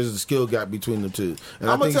different. Like there's a skill gap between the two, and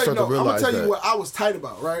I I'm think gonna he tell you, started to I'm gonna realize tell that. you what I was tight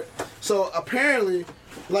about, right? So apparently,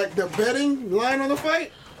 like the betting line on the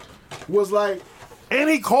fight was like And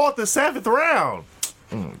he called the 7th round.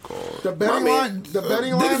 the betting line. The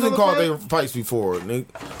betting line Niggas on didn't the call fight. their fights before.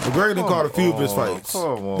 McGregor didn't call a few of his fights. Come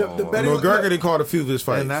on. The betting, McGregor didn't call a few of his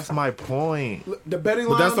fights. And that's my point. the betting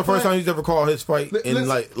but line. that's on the first fight- time he's ever called his fight, and listen-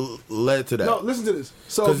 like led to that. No, listen to this.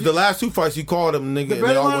 So Because if the you- last two fights he called him, nigga, the and they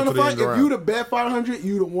betting all line on went the to the fight, end of the if you'd round. have bet 500,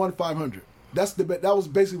 you'd have won 500. That's the bet. That was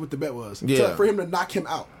basically what the bet was. Yeah. For him to knock him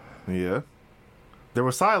out. Yeah. There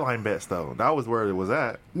were sideline bets though. That was where it was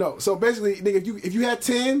at. No, so basically, nigga, if you had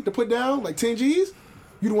 10 to put down, like 10 G's,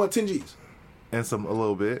 you'd have won 10 G's. And a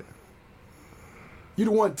little bit. You'd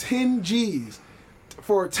have won 10 G's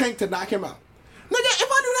for a Tank to knock him out. Nigga, if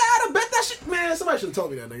I knew that, I'd have bet that shit. Man, somebody should have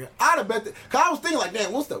told me that, nigga. I'd have bet that. Cause I was thinking like,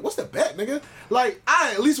 damn, what's the bet, nigga? Like,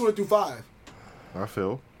 I at least went through 5. I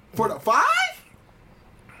feel. For the 5?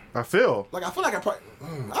 I feel. Like, I feel like I probably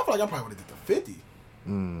would have did the 50.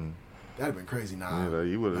 That'd have been crazy. Nah. Yeah,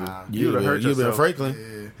 you would have. Nah. You would have hurt You've been yourself.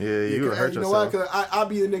 Franklin. Yeah, you would have hurt You know why? yourself. Because I'd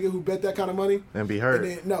be the nigga who bet that kind of money. And be hurt.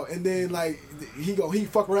 And then like he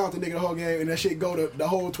fuck around with the nigga the whole game, and that shit go to the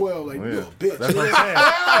whole 12. Like, you a bitch. That's what I'm saying.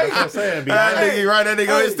 That's what I'm saying. Be That hurt. nigga, right? That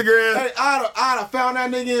nigga on Instagram. Hey, I'd have found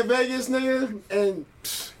that nigga in Vegas, nigga, and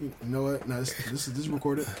you know what? Nah, this is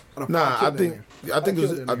recorded. Nah, I think it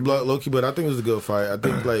was low key, but I think it was a good fight. I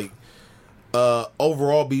think like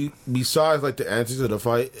overall, besides like the antics of the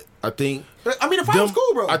fight, I think. I mean, the fight was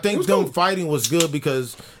cool, bro. I It think was them cool. fighting was good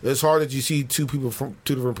because it's hard that you see two people from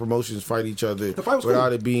two different promotions fight each other The fight was without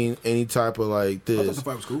cool. it being any type of like this. thought the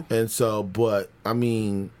fight was cool. And so, but I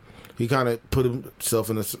mean, he kind of put himself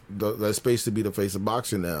in that space to be the face of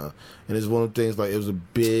boxing now, and it's one of the things like it was a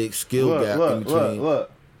big skill gap in between.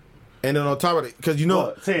 Look. And then on top of it, because you know,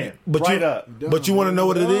 Look, 10, but right you, up. but you want to know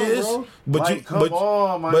what it Dumb, is. bro. But Like, you, come but,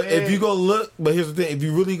 on, my but man. if you go look, but here's the thing: if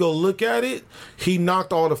you really go look at it, he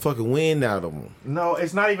knocked all the fucking wind out of him. No,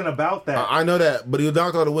 it's not even about that. I know that, but he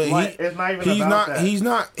knocked all the wind. Like, it's not even he's about not. that.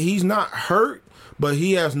 He's not hurt, but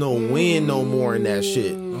he has no wind no more in that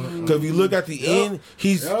shit. Because if you look at the end,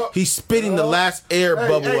 he's spitting the last air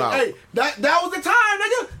bubble out. Hey, that was the time,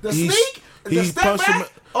 nigga. The He's- sneak, the he step punched back. him.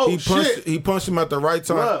 Oh He punched him at the right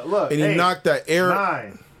time, Look, and he 8, knocked that air.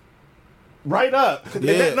 9. Right up.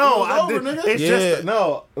 Yeah. No, It was over, nigga. it's Yeah. just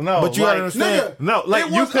no. But you gotta understand. Nigga, No, like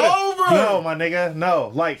it you was could. over. No, my nigga.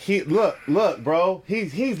 No, like he look, bro.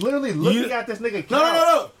 He's literally looking at this nigga.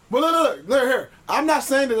 No. But look, here. I'm not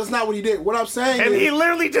saying that that's not what he did. What I'm saying And is... he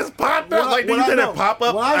literally just popped up. Like, you didn't pop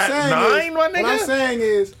up at 9, my nigga? What I'm saying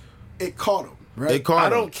is, it caught him. Right? It caught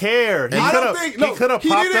him. I don't care. He could have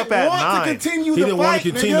popped up at 9. He didn't want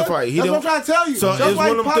to continue the fight. That's what I'm trying to tell you. So it's one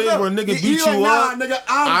of them things where nigga beat you up. Nigga,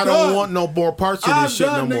 I don't want no more parts of this shit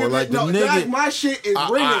no more. Like the nigga, my shit is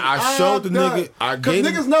ringing. I showed the nigga. I gave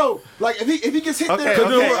him. Niggas know. Like if he gets hit there.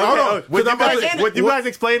 Hold on. Would you guys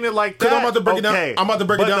explain it like that? Because I'm about to break it down. I'm about to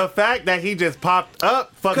break it down. But the fact that he just popped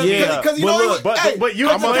up, fuck yeah. Because you know, but you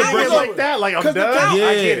explain it like that, like I'm done. Yeah,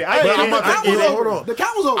 I get it. Hold on. The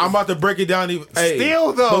count was over. I'm about to break it down even.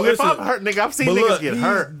 Still though, if I'm hurt, nigga, I've seen niggas get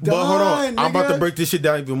hurt. But hold on, I'm about to break this shit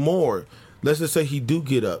down even more. Let's just say he do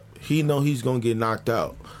get up. He know he's gonna get knocked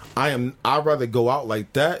out. I'd rather go out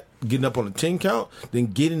like that, getting up on a 10 count, than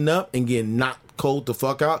getting up and getting knocked cold the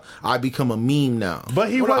fuck out. I become a meme now. But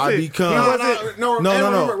he wasn't.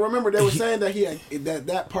 No. Remember, they were saying that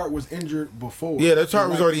that part was injured before. Yeah, that part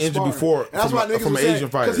was already injured before. And that's why niggas from an Asian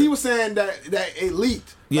fighter. Because he was saying that it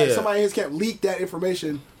leaked. Yeah, like somebody in his camp leaked that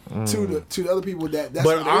information to the other people. That's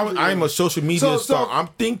but I'm a social media star. I'm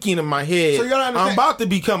thinking in my head, I'm about to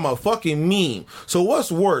become a fucking meme. So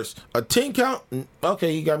what's worse, a 10 count?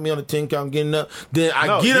 Okay, you got me on a 10 count getting up. Then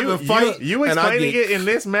I get up and fight. You explaining it in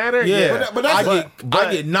this matter? Yeah, but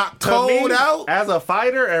I get knocked cold out as a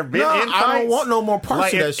fighter and been in fights. I don't want no more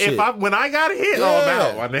parts of that shit. When I got hit, I'm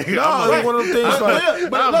out, my nigga. No, it's one of them things.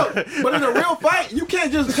 But in a real fight, you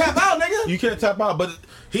can't just tap out, nigga. You can't tap out, but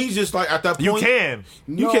he's just like at that point. You can.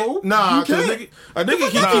 You can't. Nah, because a nigga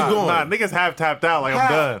can keep going. Nah, niggas have tapped out like I'm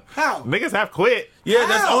done. How? Niggas have quit. Yeah,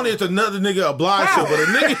 that's only if another nigga obliged to, but a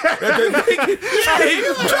nigga, that's only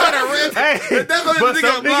but the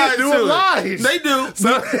nigga some niggas do oblige. They do,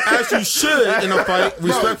 as you should in a fight,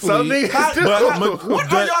 respectfully. Some niggas do.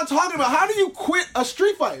 What are y'all talking about? How do you quit a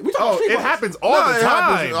street fight? We talking street it fights. happens all the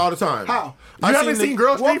time. All the time. How? You haven't seen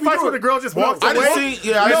girl street fights where the girl just walks away? I seen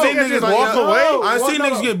niggas just walk away. I seen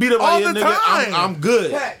niggas get beat up all by the nigga. time. I'm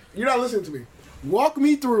good. Pat, you're not listening to me. Walk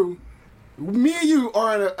me through. Me and you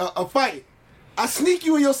are in a fight. I sneak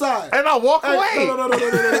you in your side. And I walk away. No.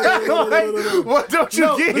 What don't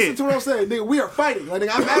you get? Listen to what I'm saying. Nigga, we are fighting. Like,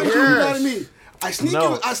 nigga, I'm mad at you, you're mad at me. I sneak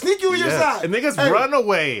you in your side. And niggas run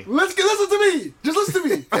away. Listen to me. Just listen to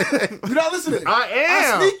me. You're not listening. I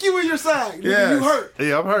am. I sneak you in your side. Nigga, you hurt.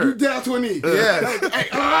 Yeah, I'm hurt. You down to a knee. Yeah.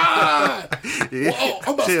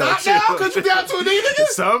 I'm about to stop now because you down to a knee, nigga?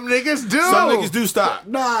 Some niggas do. Some niggas do stop.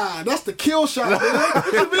 Nah, that's the kill shot, nigga.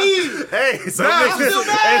 What you mean? Hey, some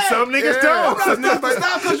niggas don't. I'm not supposed to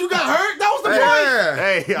stop because you got hurt. That was the point.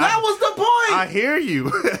 Hey, that was the point. I hear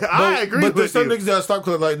you. I agree with you. But there's some niggas that stop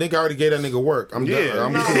because like nigga already gave that nigga work. I'm done.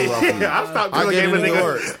 I'm cool. I've stopped killing game of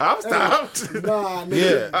niggas. I've stopped. Nah, nigga.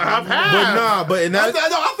 Yeah. I've had. But in that.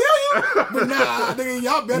 I feel you. But nah, nigga,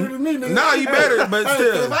 y'all better than me, nigga. Nah, you better, but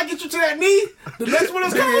still. If I get you to that knee, the next one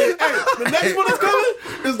is coming. The next one is coming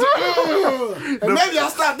is the and maybe I'll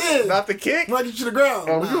stop there. Not the kick? When I get you to the ground.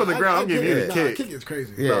 Oh, you on the ground, I'm giving you the kick. Kick is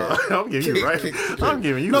crazy. Yeah. I'm giving you I'm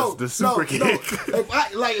giving you the super kick. If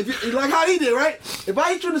I like how he did, right? If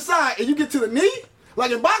I hit you in the side and you get to the knee,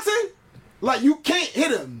 like in boxing, like you can't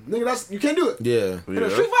hit him, nigga. You can't do it. Yeah. In a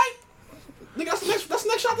street fight, nigga, that's the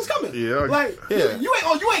next shot that's coming. Yeah. Like you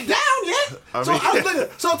ain't down yet. I So mean, I was thinking.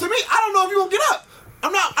 So to me, I don't know if you gonna get up. I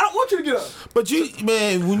don't want you to get up. But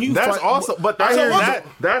when you that's fight, also, but that's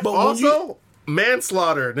also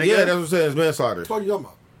manslaughter, nigga. Yeah, that's what I'm saying. It's manslaughter. What are you talking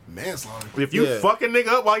about? Manslaughter. If you fucking nigga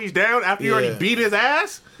up while he's down after you already beat his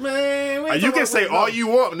ass, man, you can say all you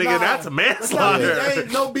want, nigga. That's manslaughter.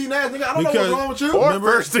 Ain't no beating ass, nigga. I don't know what's wrong with you. Or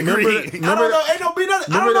first degree. I don't know. Ain't no beating ass.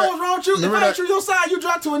 I don't know what's wrong with you. If I hit you your side, you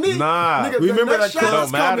drop to a knee. Nah. Nigga, remember that club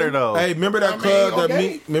don't matter though. Hey, remember that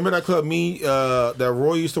club that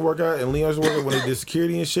Roy used to work at and Leons work at when they did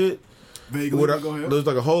security and shit? Go ahead. There was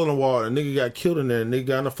like a hole in the wall. A nigga got killed in there. A nigga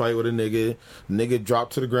got in a fight with a nigga. Nigga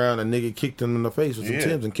dropped to the ground. A nigga kicked him in the face with some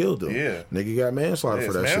Timbs and killed him. Yeah. Nigga got manslaughter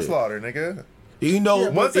for that manslaughter, nigga. Even though,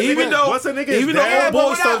 once a nigga old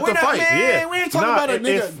boy started to fight. Man, we ain't talking about a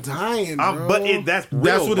nigga dying, bro. But that's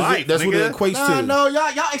real life, that's what it equates to. No, y'all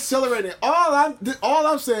accelerating. All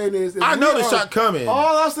I'm saying is, I know the shot coming.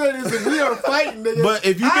 All I'm saying is that we are fighting, nigga. But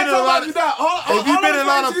if you've been in a lot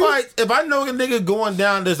of fights, if I know a nigga going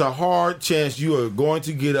down, there's a hard chance you are going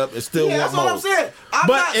to get up and still want that's more. what I'm saying. I'm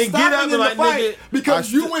not stopping in the fight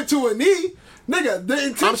because you went to a knee. Nigga, the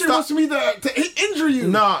intention was for me to injure you.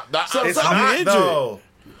 Nah, it's not injured. though.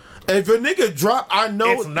 If a nigga drop, I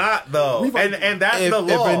know it's not though, and that's the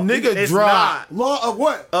law. If a nigga drop, law of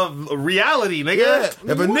what? Of reality, nigga. Yeah.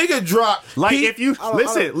 If a nigga drop, like if you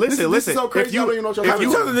listen. This is so crazy. Have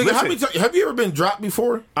you ever been dropped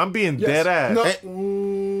before? I'm being dead ass.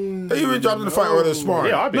 You been dropped in the fight or the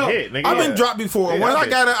sparring? Yeah, I've been hit, nigga. I've been dropped before. Yeah, When I've I been-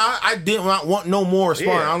 got it, I didn't want no more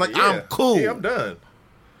sparring. I'm like, I'm cool. Yeah, I'm done.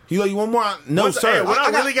 You like, you want more? No, sir. When I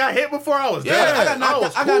really got hit before, I was done. I got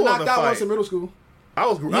was knocked cool on out the fight. once in middle school. I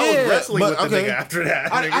was Yeah, wrestling but, with the okay. nigga after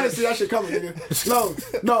that. I nigga. didn't see that shit coming,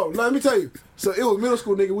 nigga. No, let me tell you. So it was middle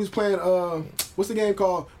school, nigga. We was playing, what's the game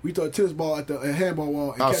called? We throw a tennis ball at the handball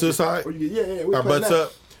wall. And catch it. Suicide? Or you get, yeah. We Our was playing butts that.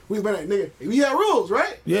 up. We was playing that, nigga. We had rules,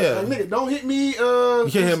 right? Yeah. Like, nigga, don't hit me. You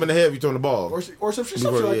can't hit him in the head if you throwing the ball. Or some shit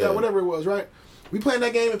like that, whatever it was, right? We playing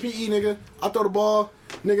that game in PE, nigga. I throw the ball,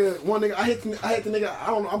 nigga. One nigga, I hit the nigga. I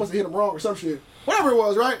don't know. I must have hit him wrong or some shit. Whatever it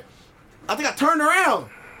was, right? I think I turned around.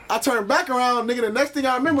 I turned back around, nigga. The next thing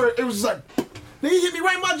I remember, it was just like, nigga, he hit me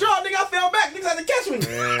right in my jaw. Nigga, I fell back. Niggas had to catch me.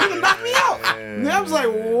 Nigga knocked me out. Nigga, I was like,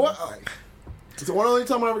 what? It's the one only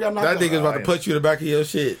time I ever got knocked out. That nigga's about to punch you in the back of your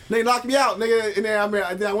shit. Nigga knocked me out, nigga. And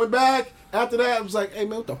then I went back. After that, I was like, hey,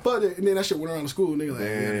 man, what the fuck? And then that shit went around the school. Nigga, like,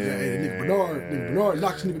 hey, nigga Bernard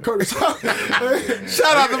knocks nigga Curtis out.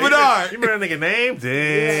 Shout out to Bernard. You remember that nigga name?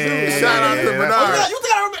 Damn. Shout out to Bernard. You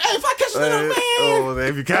think I remember? Hey, if I catch nigga, man. Oh,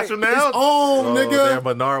 if you catch him now? It's on, nigga. Damn,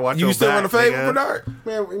 Bernard, watch your back. You still want to fade with nigga. Bernard?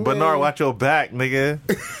 Man, Bernard, watch your back, nigga.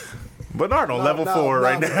 Bernard on level 4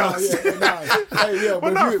 right now. Hey, yeah, but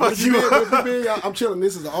Bernard, fuck you up. I'm chilling.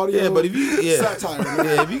 This is an audio. Yeah, but if you satire.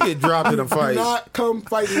 if you get dropped in a Do fight, not come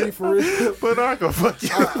fight me for real. Bernard gonna fuck you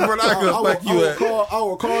up. Bernard gonna fuck you up. I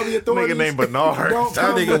will call the authorities. Nigga named Bernard. Don't That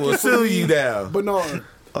come nigga will looking sue for you me. down. Bernard.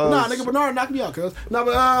 Nah, nigga, Bernard knocked me out, cuz. Nah,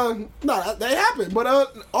 but that happened. But all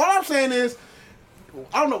I'm saying is,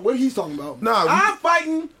 I don't know what he's talking about. Nah, I'm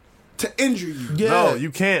fighting to injure you. Yeah. No, you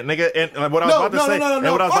can't, nigga. And what I was about to say, and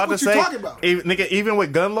what I was Fuck about to what you say, talking about. nigga, even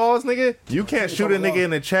with gun laws, nigga, you can't shoot a nigga in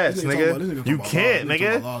the chest, nigga. You can't,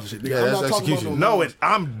 nigga. Yeah, that's execution. No,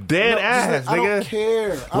 I'm dead ass, I don't nigga.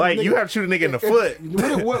 care. Like, you have to shoot a nigga in the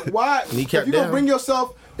foot. Why? Kneecap If you're down.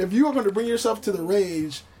 if you are going to bring yourself to the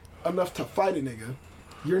rage enough to fight a nigga,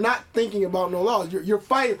 you're not thinking about no laws. You're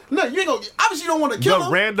fighting. No, you ain't gonna. Obviously, you don't want to kill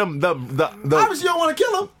him. Obviously, you don't want to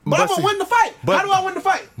kill him. But I'm gonna win the fight. How do I win the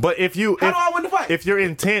fight? But How do I win the fight? If your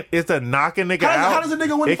intent is to knock a nigga out, how does a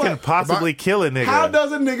nigga win the it can fight? possibly kill a nigga. How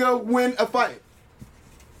does a nigga win a fight?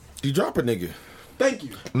 You drop a nigga. Thank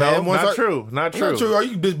you. No, Man, once not I- true. Not true. Not true. Are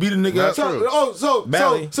you just beat a nigga Not up? true.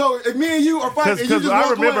 Badly. So if me and you are fighting, and you just I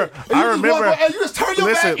walk remember, away, and you just turn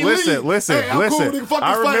your back and leave. listen. Hey, I'm cool, nigga, fuck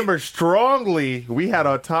I this fight. remember strongly we had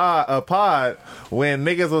a pod when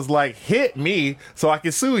niggas was like, hit me so I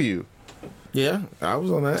can sue you. Yeah, I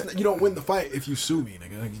was on that. You don't win the fight if you sue me,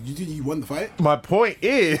 nigga. You won the fight. My point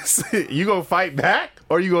is, you gonna fight back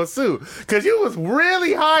or you gonna sue? Cause you was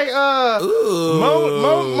really high,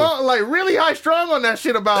 like really high strong on that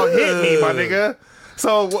shit about hit me, my nigga.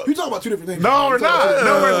 So You talking about two different things. no, we're not.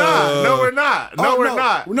 No, we're not. No, we're not. No, Oh, we're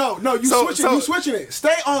not. No, you So- switching. so- You switching it.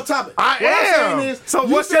 Stay on topic. I What I'm am. saying is, So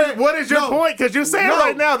you what is your no, point? Because you're saying no,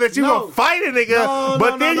 right now that you no. gonna fight a nigga, No,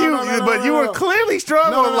 but then you were clearly strong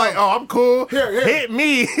No, on no. like, oh, I'm cool. Here. Hit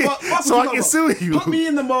me, Fuck what so you I talking can sue about. you. Put me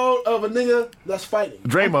in the mode of a nigga that's fighting.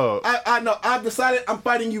 Dre mode. I know. I've decided I'm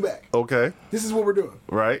fighting you back. Okay, This is what we're doing.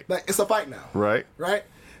 right, Like it's a fight now. right. Right?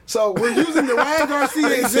 So we're using the Ryan Garcia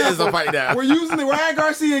It's example. a fight now. We're using the Ryan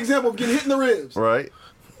Garcia example of getting hit in the ribs. Right.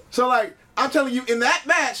 So like, I'm telling you, in that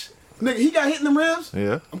match, nigga, he got hit in the ribs.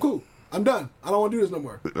 Yeah. I'm cool. I'm done. I don't want to do this no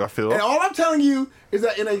more. I feel. And all I'm telling you is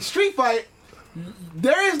that in a street fight,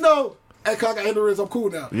 there is no, hey, cock, I hit the ribs, I'm cool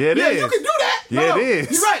now. Yeah, it you is. can do that. Yeah, it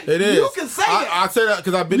is. You're right. It is. You can say that. I say that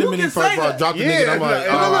because I've been in You many can fights say where I that. dropped the Yeah, nigga and I'm like,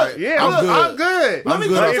 yeah, all right, yeah, I'm good. I'm good. Let me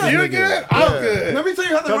good tell Like, you if something. you're good, I'm good. Let me tell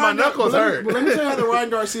you how the Till my Ryan knuckles hurt. Let me tell you how the Ryan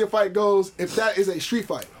Garcia fight goes if that is a street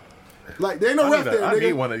fight. Like, there ain't no ref there, I nigga.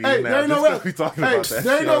 need one of these hey, now, there ain't no just 'cause ref. we talking hey, about that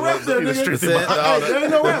there ain't no shit. ref there, Need a nigga. street Hey, there ain't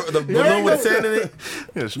no ref. The There ain't balloon with no- sand in it. Yeah,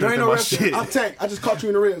 There ain't strengthen no my ref there. shit. I'm Tank. I just caught you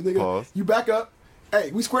in the ribs, nigga. Pause. You back up. Hey,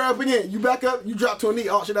 we square up again. You back up. You drop to a knee.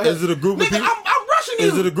 Oh, shit. Is it a group of nigga, people? I'm rushing you.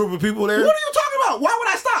 Is it a group of people there? What are you talking about? Why would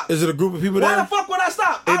I stop? Is it a group of people Why there? the fuck would I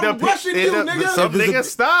stop? I'm rushing you, nigga. Some If it's a- niggas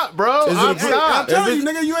stop, bro. Is it a I'm group- I'm stop. telling If you,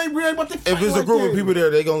 nigga, you ain't about to fight If it's a like group that. of people there,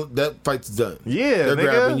 that fight's done. Yeah, they're nigga.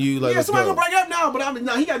 grabbing you like, Yeah, let's somebody go. gonna break up now, but I mean,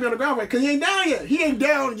 nah, he gotta be on the ground right because he ain't down yet. He ain't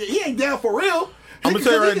down yet. He ain't down for real. I'm gonna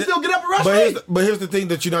tell you He right can now. still get up and rush me. But here's the thing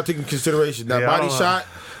that you're not taking into consideration. That Yeah, I body don't know. shot,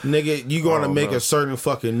 nigga, you gonna don't make know. a certain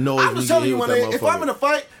fucking noise. I'm when just you telling get you, hit when with that if I'm in a motherfucker.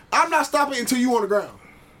 fight, I'm not stopping until you on the ground.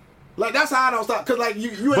 Like that's how I don't stop. Cause like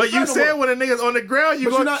you. But you said when a nigga's on the ground, you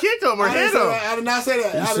gonna kick him or I didn't hit say him. that. I did not say that.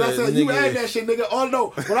 I did not said, say that. You nigga. added that shit, nigga. Oh no.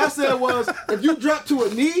 What I said was, if you drop to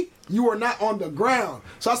a knee, you are not on the ground.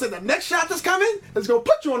 So I said the next shot that's coming is gonna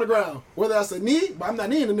put you on the ground. Whether that's a knee, but I'm not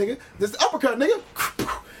kneeing the nigga. This the uppercut, nigga.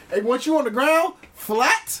 And once you on the ground,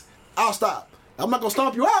 flat, I'll stop. I'm not gonna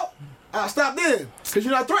stomp you out, I stop then because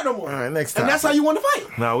you're not a threat no more. All right, next time. And that's how you want to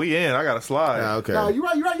fight. No, we in. I got to slide. Okay. No, you're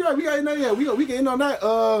right. We can end on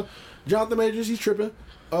that. Jonathan Majors, he's tripping.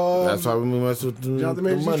 That's why we mess with the Jonathan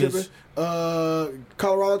Majors, monies. he's tripping.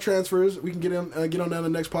 Colorado transfers. We can get on that in the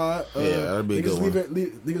next pod. That'd be a good one.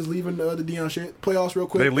 Niggas leaving the Deion shit. Playoffs real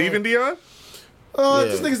quick. They leaving Dion?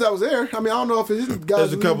 Just niggas that was there. I mean, I don't know if it's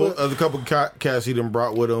guys. There's a couple cats he done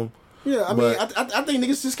brought with him. Yeah, I mean, I think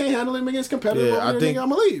niggas just can't handle it. Niggas it's competitive. Yeah, I think I'm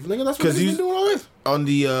gonna leave. Nigga, that's what niggas been doing all this. On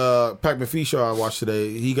the Pat McAfee show I watched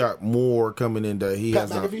today, he got more coming in that he Pat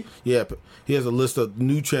has. McAfee? He has a list of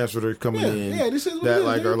new transfers coming in. Yeah, this is what that it is,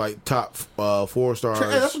 like nigga. are like top 4 stars. Hey,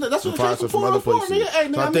 that's what the and 5 transfer stars from other portal is for, places. nigga. Hey,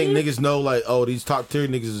 nigga, So I I think mean- niggas know like, oh, these top tier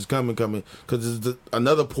niggas is coming because there's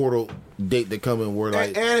another portal date that coming where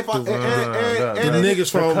like And if I the and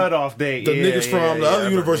niggas from cutoff date. the niggas from the other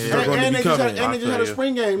universities are going to be coming. and they just had a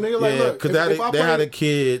spring game, nigga. Like, Yeah, look, because they had a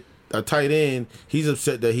kid, a tight end. He's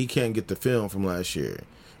upset that he can't get the film from last year,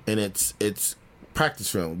 and it's practice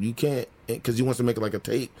film. You can't because he wants to make it like a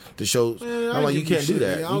tape to show. I'm like, you can't do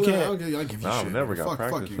that. You can't. I'll give you shit. never got Fuck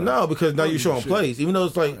practice you. film. No, because now you're showing shit. plays, even though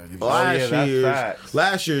it's like that's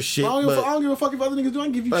last year's shit. I But don't give a fuck if other niggas do. I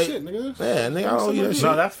can give you like, shit, nigga. yeah, nigga, I don't owe you that shit.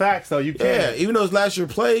 No, that's facts though. You Yeah, can't. even though it's last year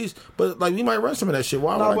plays, but like we might run some of that shit.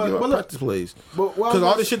 Why would I give up look, practice plays? but Because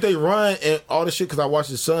all the shit they run and all the shit. Because I watched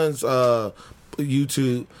his son's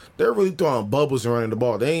YouTube, they're really throwing bubbles and running the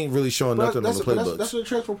ball. They ain't really showing nothing on the playbooks. That's what the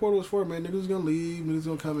transfer portal is for, man. Niggas gonna leave, niggas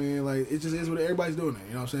gonna come in. Like it just is what everybody's doing it.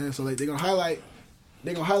 You know what I'm saying? So like they're gonna highlight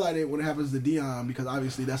it when it happens to Dion because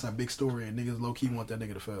obviously that's a big story and niggas low key want that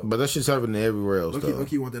nigga to fail. But that shit's happening everywhere else. Low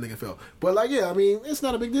key want that nigga to fail. But like I mean, it's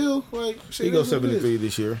not a big deal. Like shit, He goes 73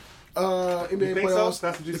 this year. NBA think so? playoffs.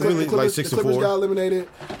 That's what you the think? Clippers, Like the 64. Clippers got eliminated.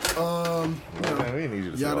 Man, we need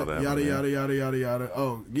you to say all Yada that. yada man. yada.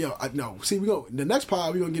 Oh yeah, no. See, we go the next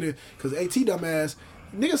pod. We gonna get it because AT dumbass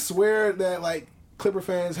niggas swear that like Clipper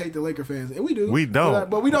fans hate the Laker fans, and we do. We don't.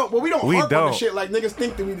 But we don't harp on the don't. shit like niggas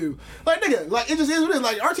think that we do. Like nigga, like it just is what it is.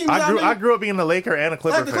 Like our team. I grew up being a Laker and a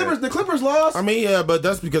Clipper fan. The Clippers lost. I mean, yeah, but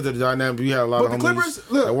that's because of the dynamic. We had a lot But of the homies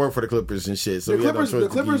Clippers- look, that work for the Clippers and shit. So the we had no Clippers, choice the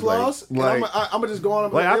to Clippers be like- lost. like- I'm gonna just go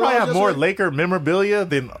on. Like I they might lost have more yesterday. Laker memorabilia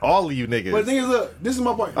than all of you niggas. But the thing is, look, this is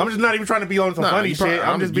my point. I'm just not even trying to be on some Nah, funny you probably- shit.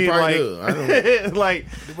 I'm just you being probably like, do. I like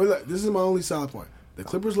But look, this is my only solid point. The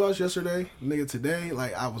Clippers lost yesterday, nigga. Today,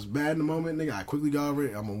 like I was bad in the moment, nigga. I quickly got over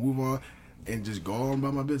it. I'm gonna move on and just go on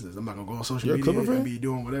about my business. I'm not gonna go on social You're a media Clipper and fan? be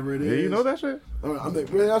doing whatever it is. yeah, you know that shit. I'm like,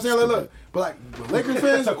 you know what I'm saying? Like, look, but like when Lakers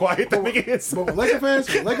fans, That's how quiet the nigga is. But when Laker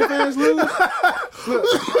fans lose,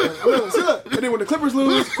 look, and then when the Clippers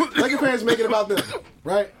lose, Laker fans make it about them,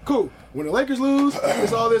 right? Cool. When the Lakers lose,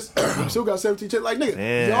 it's all this. We still got 17 chips. Like nigga,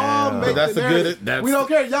 Yeah. y'all make But that's the a good- narrative. that's- We don't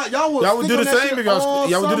care. Y'all will. Y'all would stick do the on that same shit if y'all all would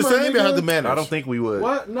do the summer, same if y'all had the nigga. manners. I don't think we would.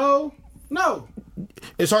 What? No.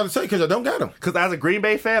 It's hard to say because I don't got them. Because as a Green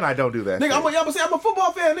Bay fan, I don't do that. Nigga, shit. I'm a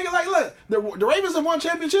football fan. Nigga, like, look, the Ravens have won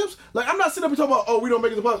championships. Like, I'm not sitting up and talking about, oh, we don't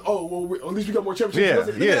make it to the playoffs. Oh, well, at least we got more championships.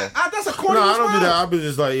 Yeah, Nigga, yeah. that's a corny No, I don't do response. that. I'll be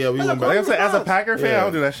just like, yeah, we That's won a back. Like I said, as a response. Packer fan, Yeah. I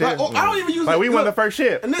don't do that shit. Like, oh, I don't even use Like it. we won Look, the first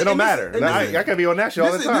shit. and It don't matter. and this- I can be on that shit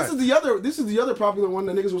all the time. This is the other popular one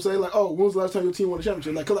that niggas will say, like, oh, when was the last time your team won a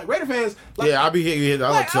championship? Like, cause like Raider fans, like, Yeah, I'll be hitting. I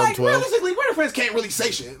like 2012. realistically, Raider fans can't really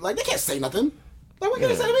say shit. Like, they can't say nothing. Like, what can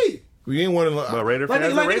they say to me? We ain't winning. But Raider Like,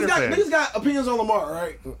 fans, like are Raider fans. niggas got opinions on Lamar,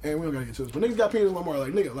 right? And we don't gotta get to this, but niggas got opinions on Lamar.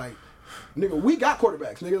 Like, nigga, we got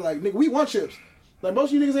quarterbacks. Nigga, we won chips. Like,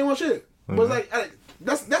 most of you niggas ain't won shit. But it's like,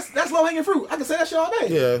 that's low hanging fruit. I can say that shit all day.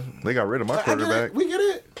 Yeah, They got rid of my I get quarterback. it. We get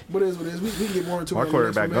it. But it is what it is. We can get more into My it. in the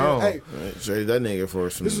next quarterback one, man. gone. Hey, trade that nigga for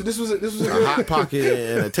some this was a a hot pocket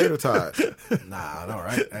and a tater tot. Nah, no,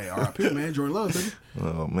 right? Hey, R.I.P. man, Jordan Love, baby.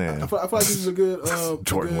 Oh man. I feel like this is a good,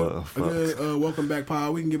 Jordan a Love, good welcome back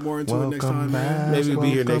pod. We can get more into it next time, man. Maybe we'll be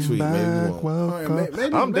here next week. Maybe we won't. All right,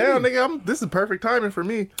 maybe, I'm maybe. down, nigga. This is perfect timing for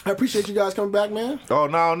me. I appreciate you guys coming back, man. Oh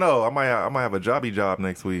no, I might have a jobby job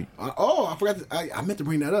next week. I forgot. I meant to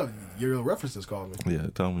bring that up. Your references called me. Yeah,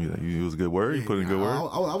 tell me that you was a good word. You put in a good word.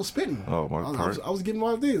 I was spitting. Oh, my part. I was getting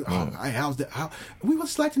all of these. Hey, how's that? We would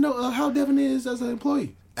just like to know how Devin is as an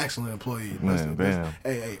employee. Excellent employee. Man, bam.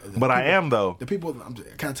 Hey, But I am though. The people.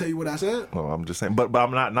 Can I tell you what I said? Oh, I'm just saying, but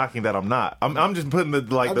I'm not knocking that. I'm not. I'm just putting the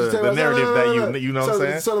I'm just telling you, narrative no. that you know so, what I'm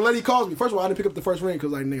saying. So the lady calls me. First of all, I didn't pick up the first ring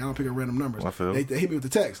because like nigga, I don't pick up random numbers. I feel. They hit me with the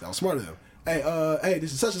text. I was smarter than them. Hey,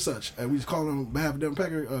 this is such and such. We just calling on behalf of Devin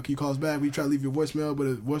Pecker. Can you call us back? We try to leave your voicemail,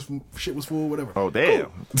 but shit was full, whatever. Oh damn.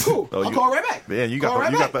 Cool. Oh, I'll call right back. Yeah, you Call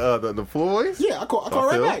got right the full voice. Yeah, I call I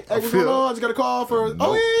right feel. back. Hey, I what's going feel. on? I just got a call for. Nope.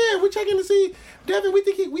 Oh yeah, we're checking to see Devin. We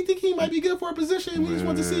think he might be good for a position. We just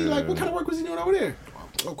want to see like what kind of work was he doing over there.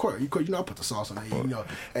 Of course, I put the sauce on it.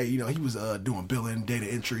 He was doing billing, data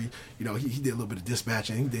entry. He did a little bit of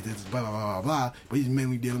dispatching. He did this, blah, blah, blah, blah, but he's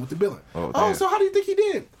mainly dealing with the billing. Oh, so how do you think he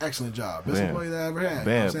did? Excellent job. Best employee that I ever had. Man.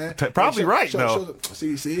 You know what I'm saying? Probably right, though.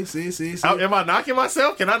 See. Am I knocking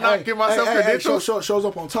myself? Can I not give myself credentials? Shows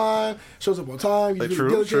up on time. He's really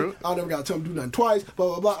diligent. True. I never got to tell him to do nothing twice.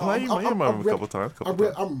 Blah, blah, blah. You remember him a couple times.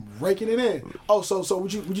 I'm raking it in. Oh, so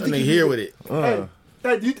would you think he's here with it?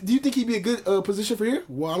 Hey, do you think he'd be a good position for here?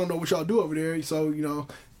 Well, I don't know what y'all do over there, so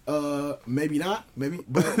maybe not, maybe.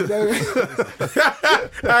 But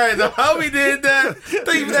all right, so how we did that?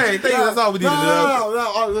 That's all we needed to know.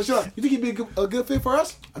 No. You think he'd be a good fit for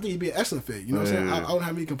us? I think he'd be an excellent fit. You know what I'm saying? I don't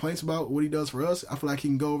have any complaints about what he does for us. I feel like he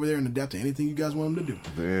can go over there and adapt to anything you guys want him to do.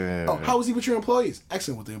 Yeah. Oh, how was he with your employees?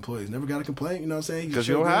 Excellent with the employees. Never got a complaint. You know what I'm saying? Because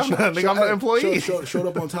you don't have nothing. I'm the employee. Showed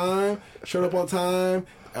up on time.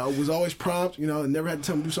 Was always prompt, never had to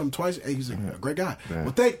tell him to do something twice. Hey, he's a great guy. Yeah.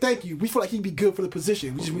 Well, thank you. We feel like he'd be good for the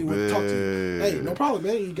position. We want to talk to you. Hey, no problem,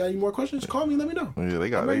 man. You got any more questions? Call me and let me know.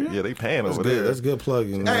 Yeah, they paying over there. That's good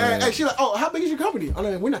plugging. Hey, she's like, oh, how big is your company? I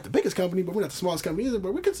mean, we're not the biggest company, but we're not the smallest company either,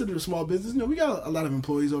 but we're considered a small business. We got a lot of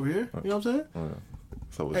employees over here. You know what I'm saying?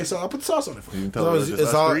 So I put the sauce on it for you.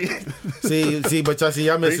 It's all but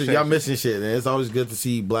y'all missing shit, and it's always good to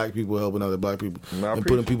see black people helping other black people and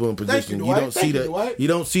putting people in position. You don't see that. You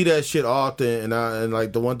don't see that shit often. And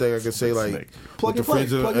like the one thing I can say, like with the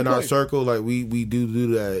friends in our circle, like we do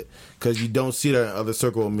that because you don't see that in other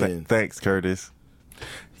circle of men. Thanks, Curtis.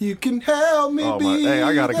 You can help me be. Hey,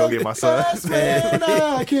 I gotta go get my son. I'm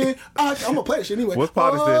gonna play this shit anyway. What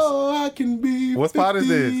pot is this? I can be. What pot is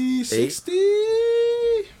this? 60,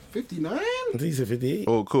 59. I think you said 58.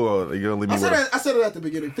 Oh, cool. You're gonna leave me. I said it at the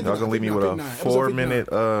beginning. Y'all gonna leave me with a 4-minute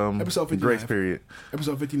episode 59. grace period.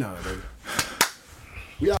 Episode 59, baby.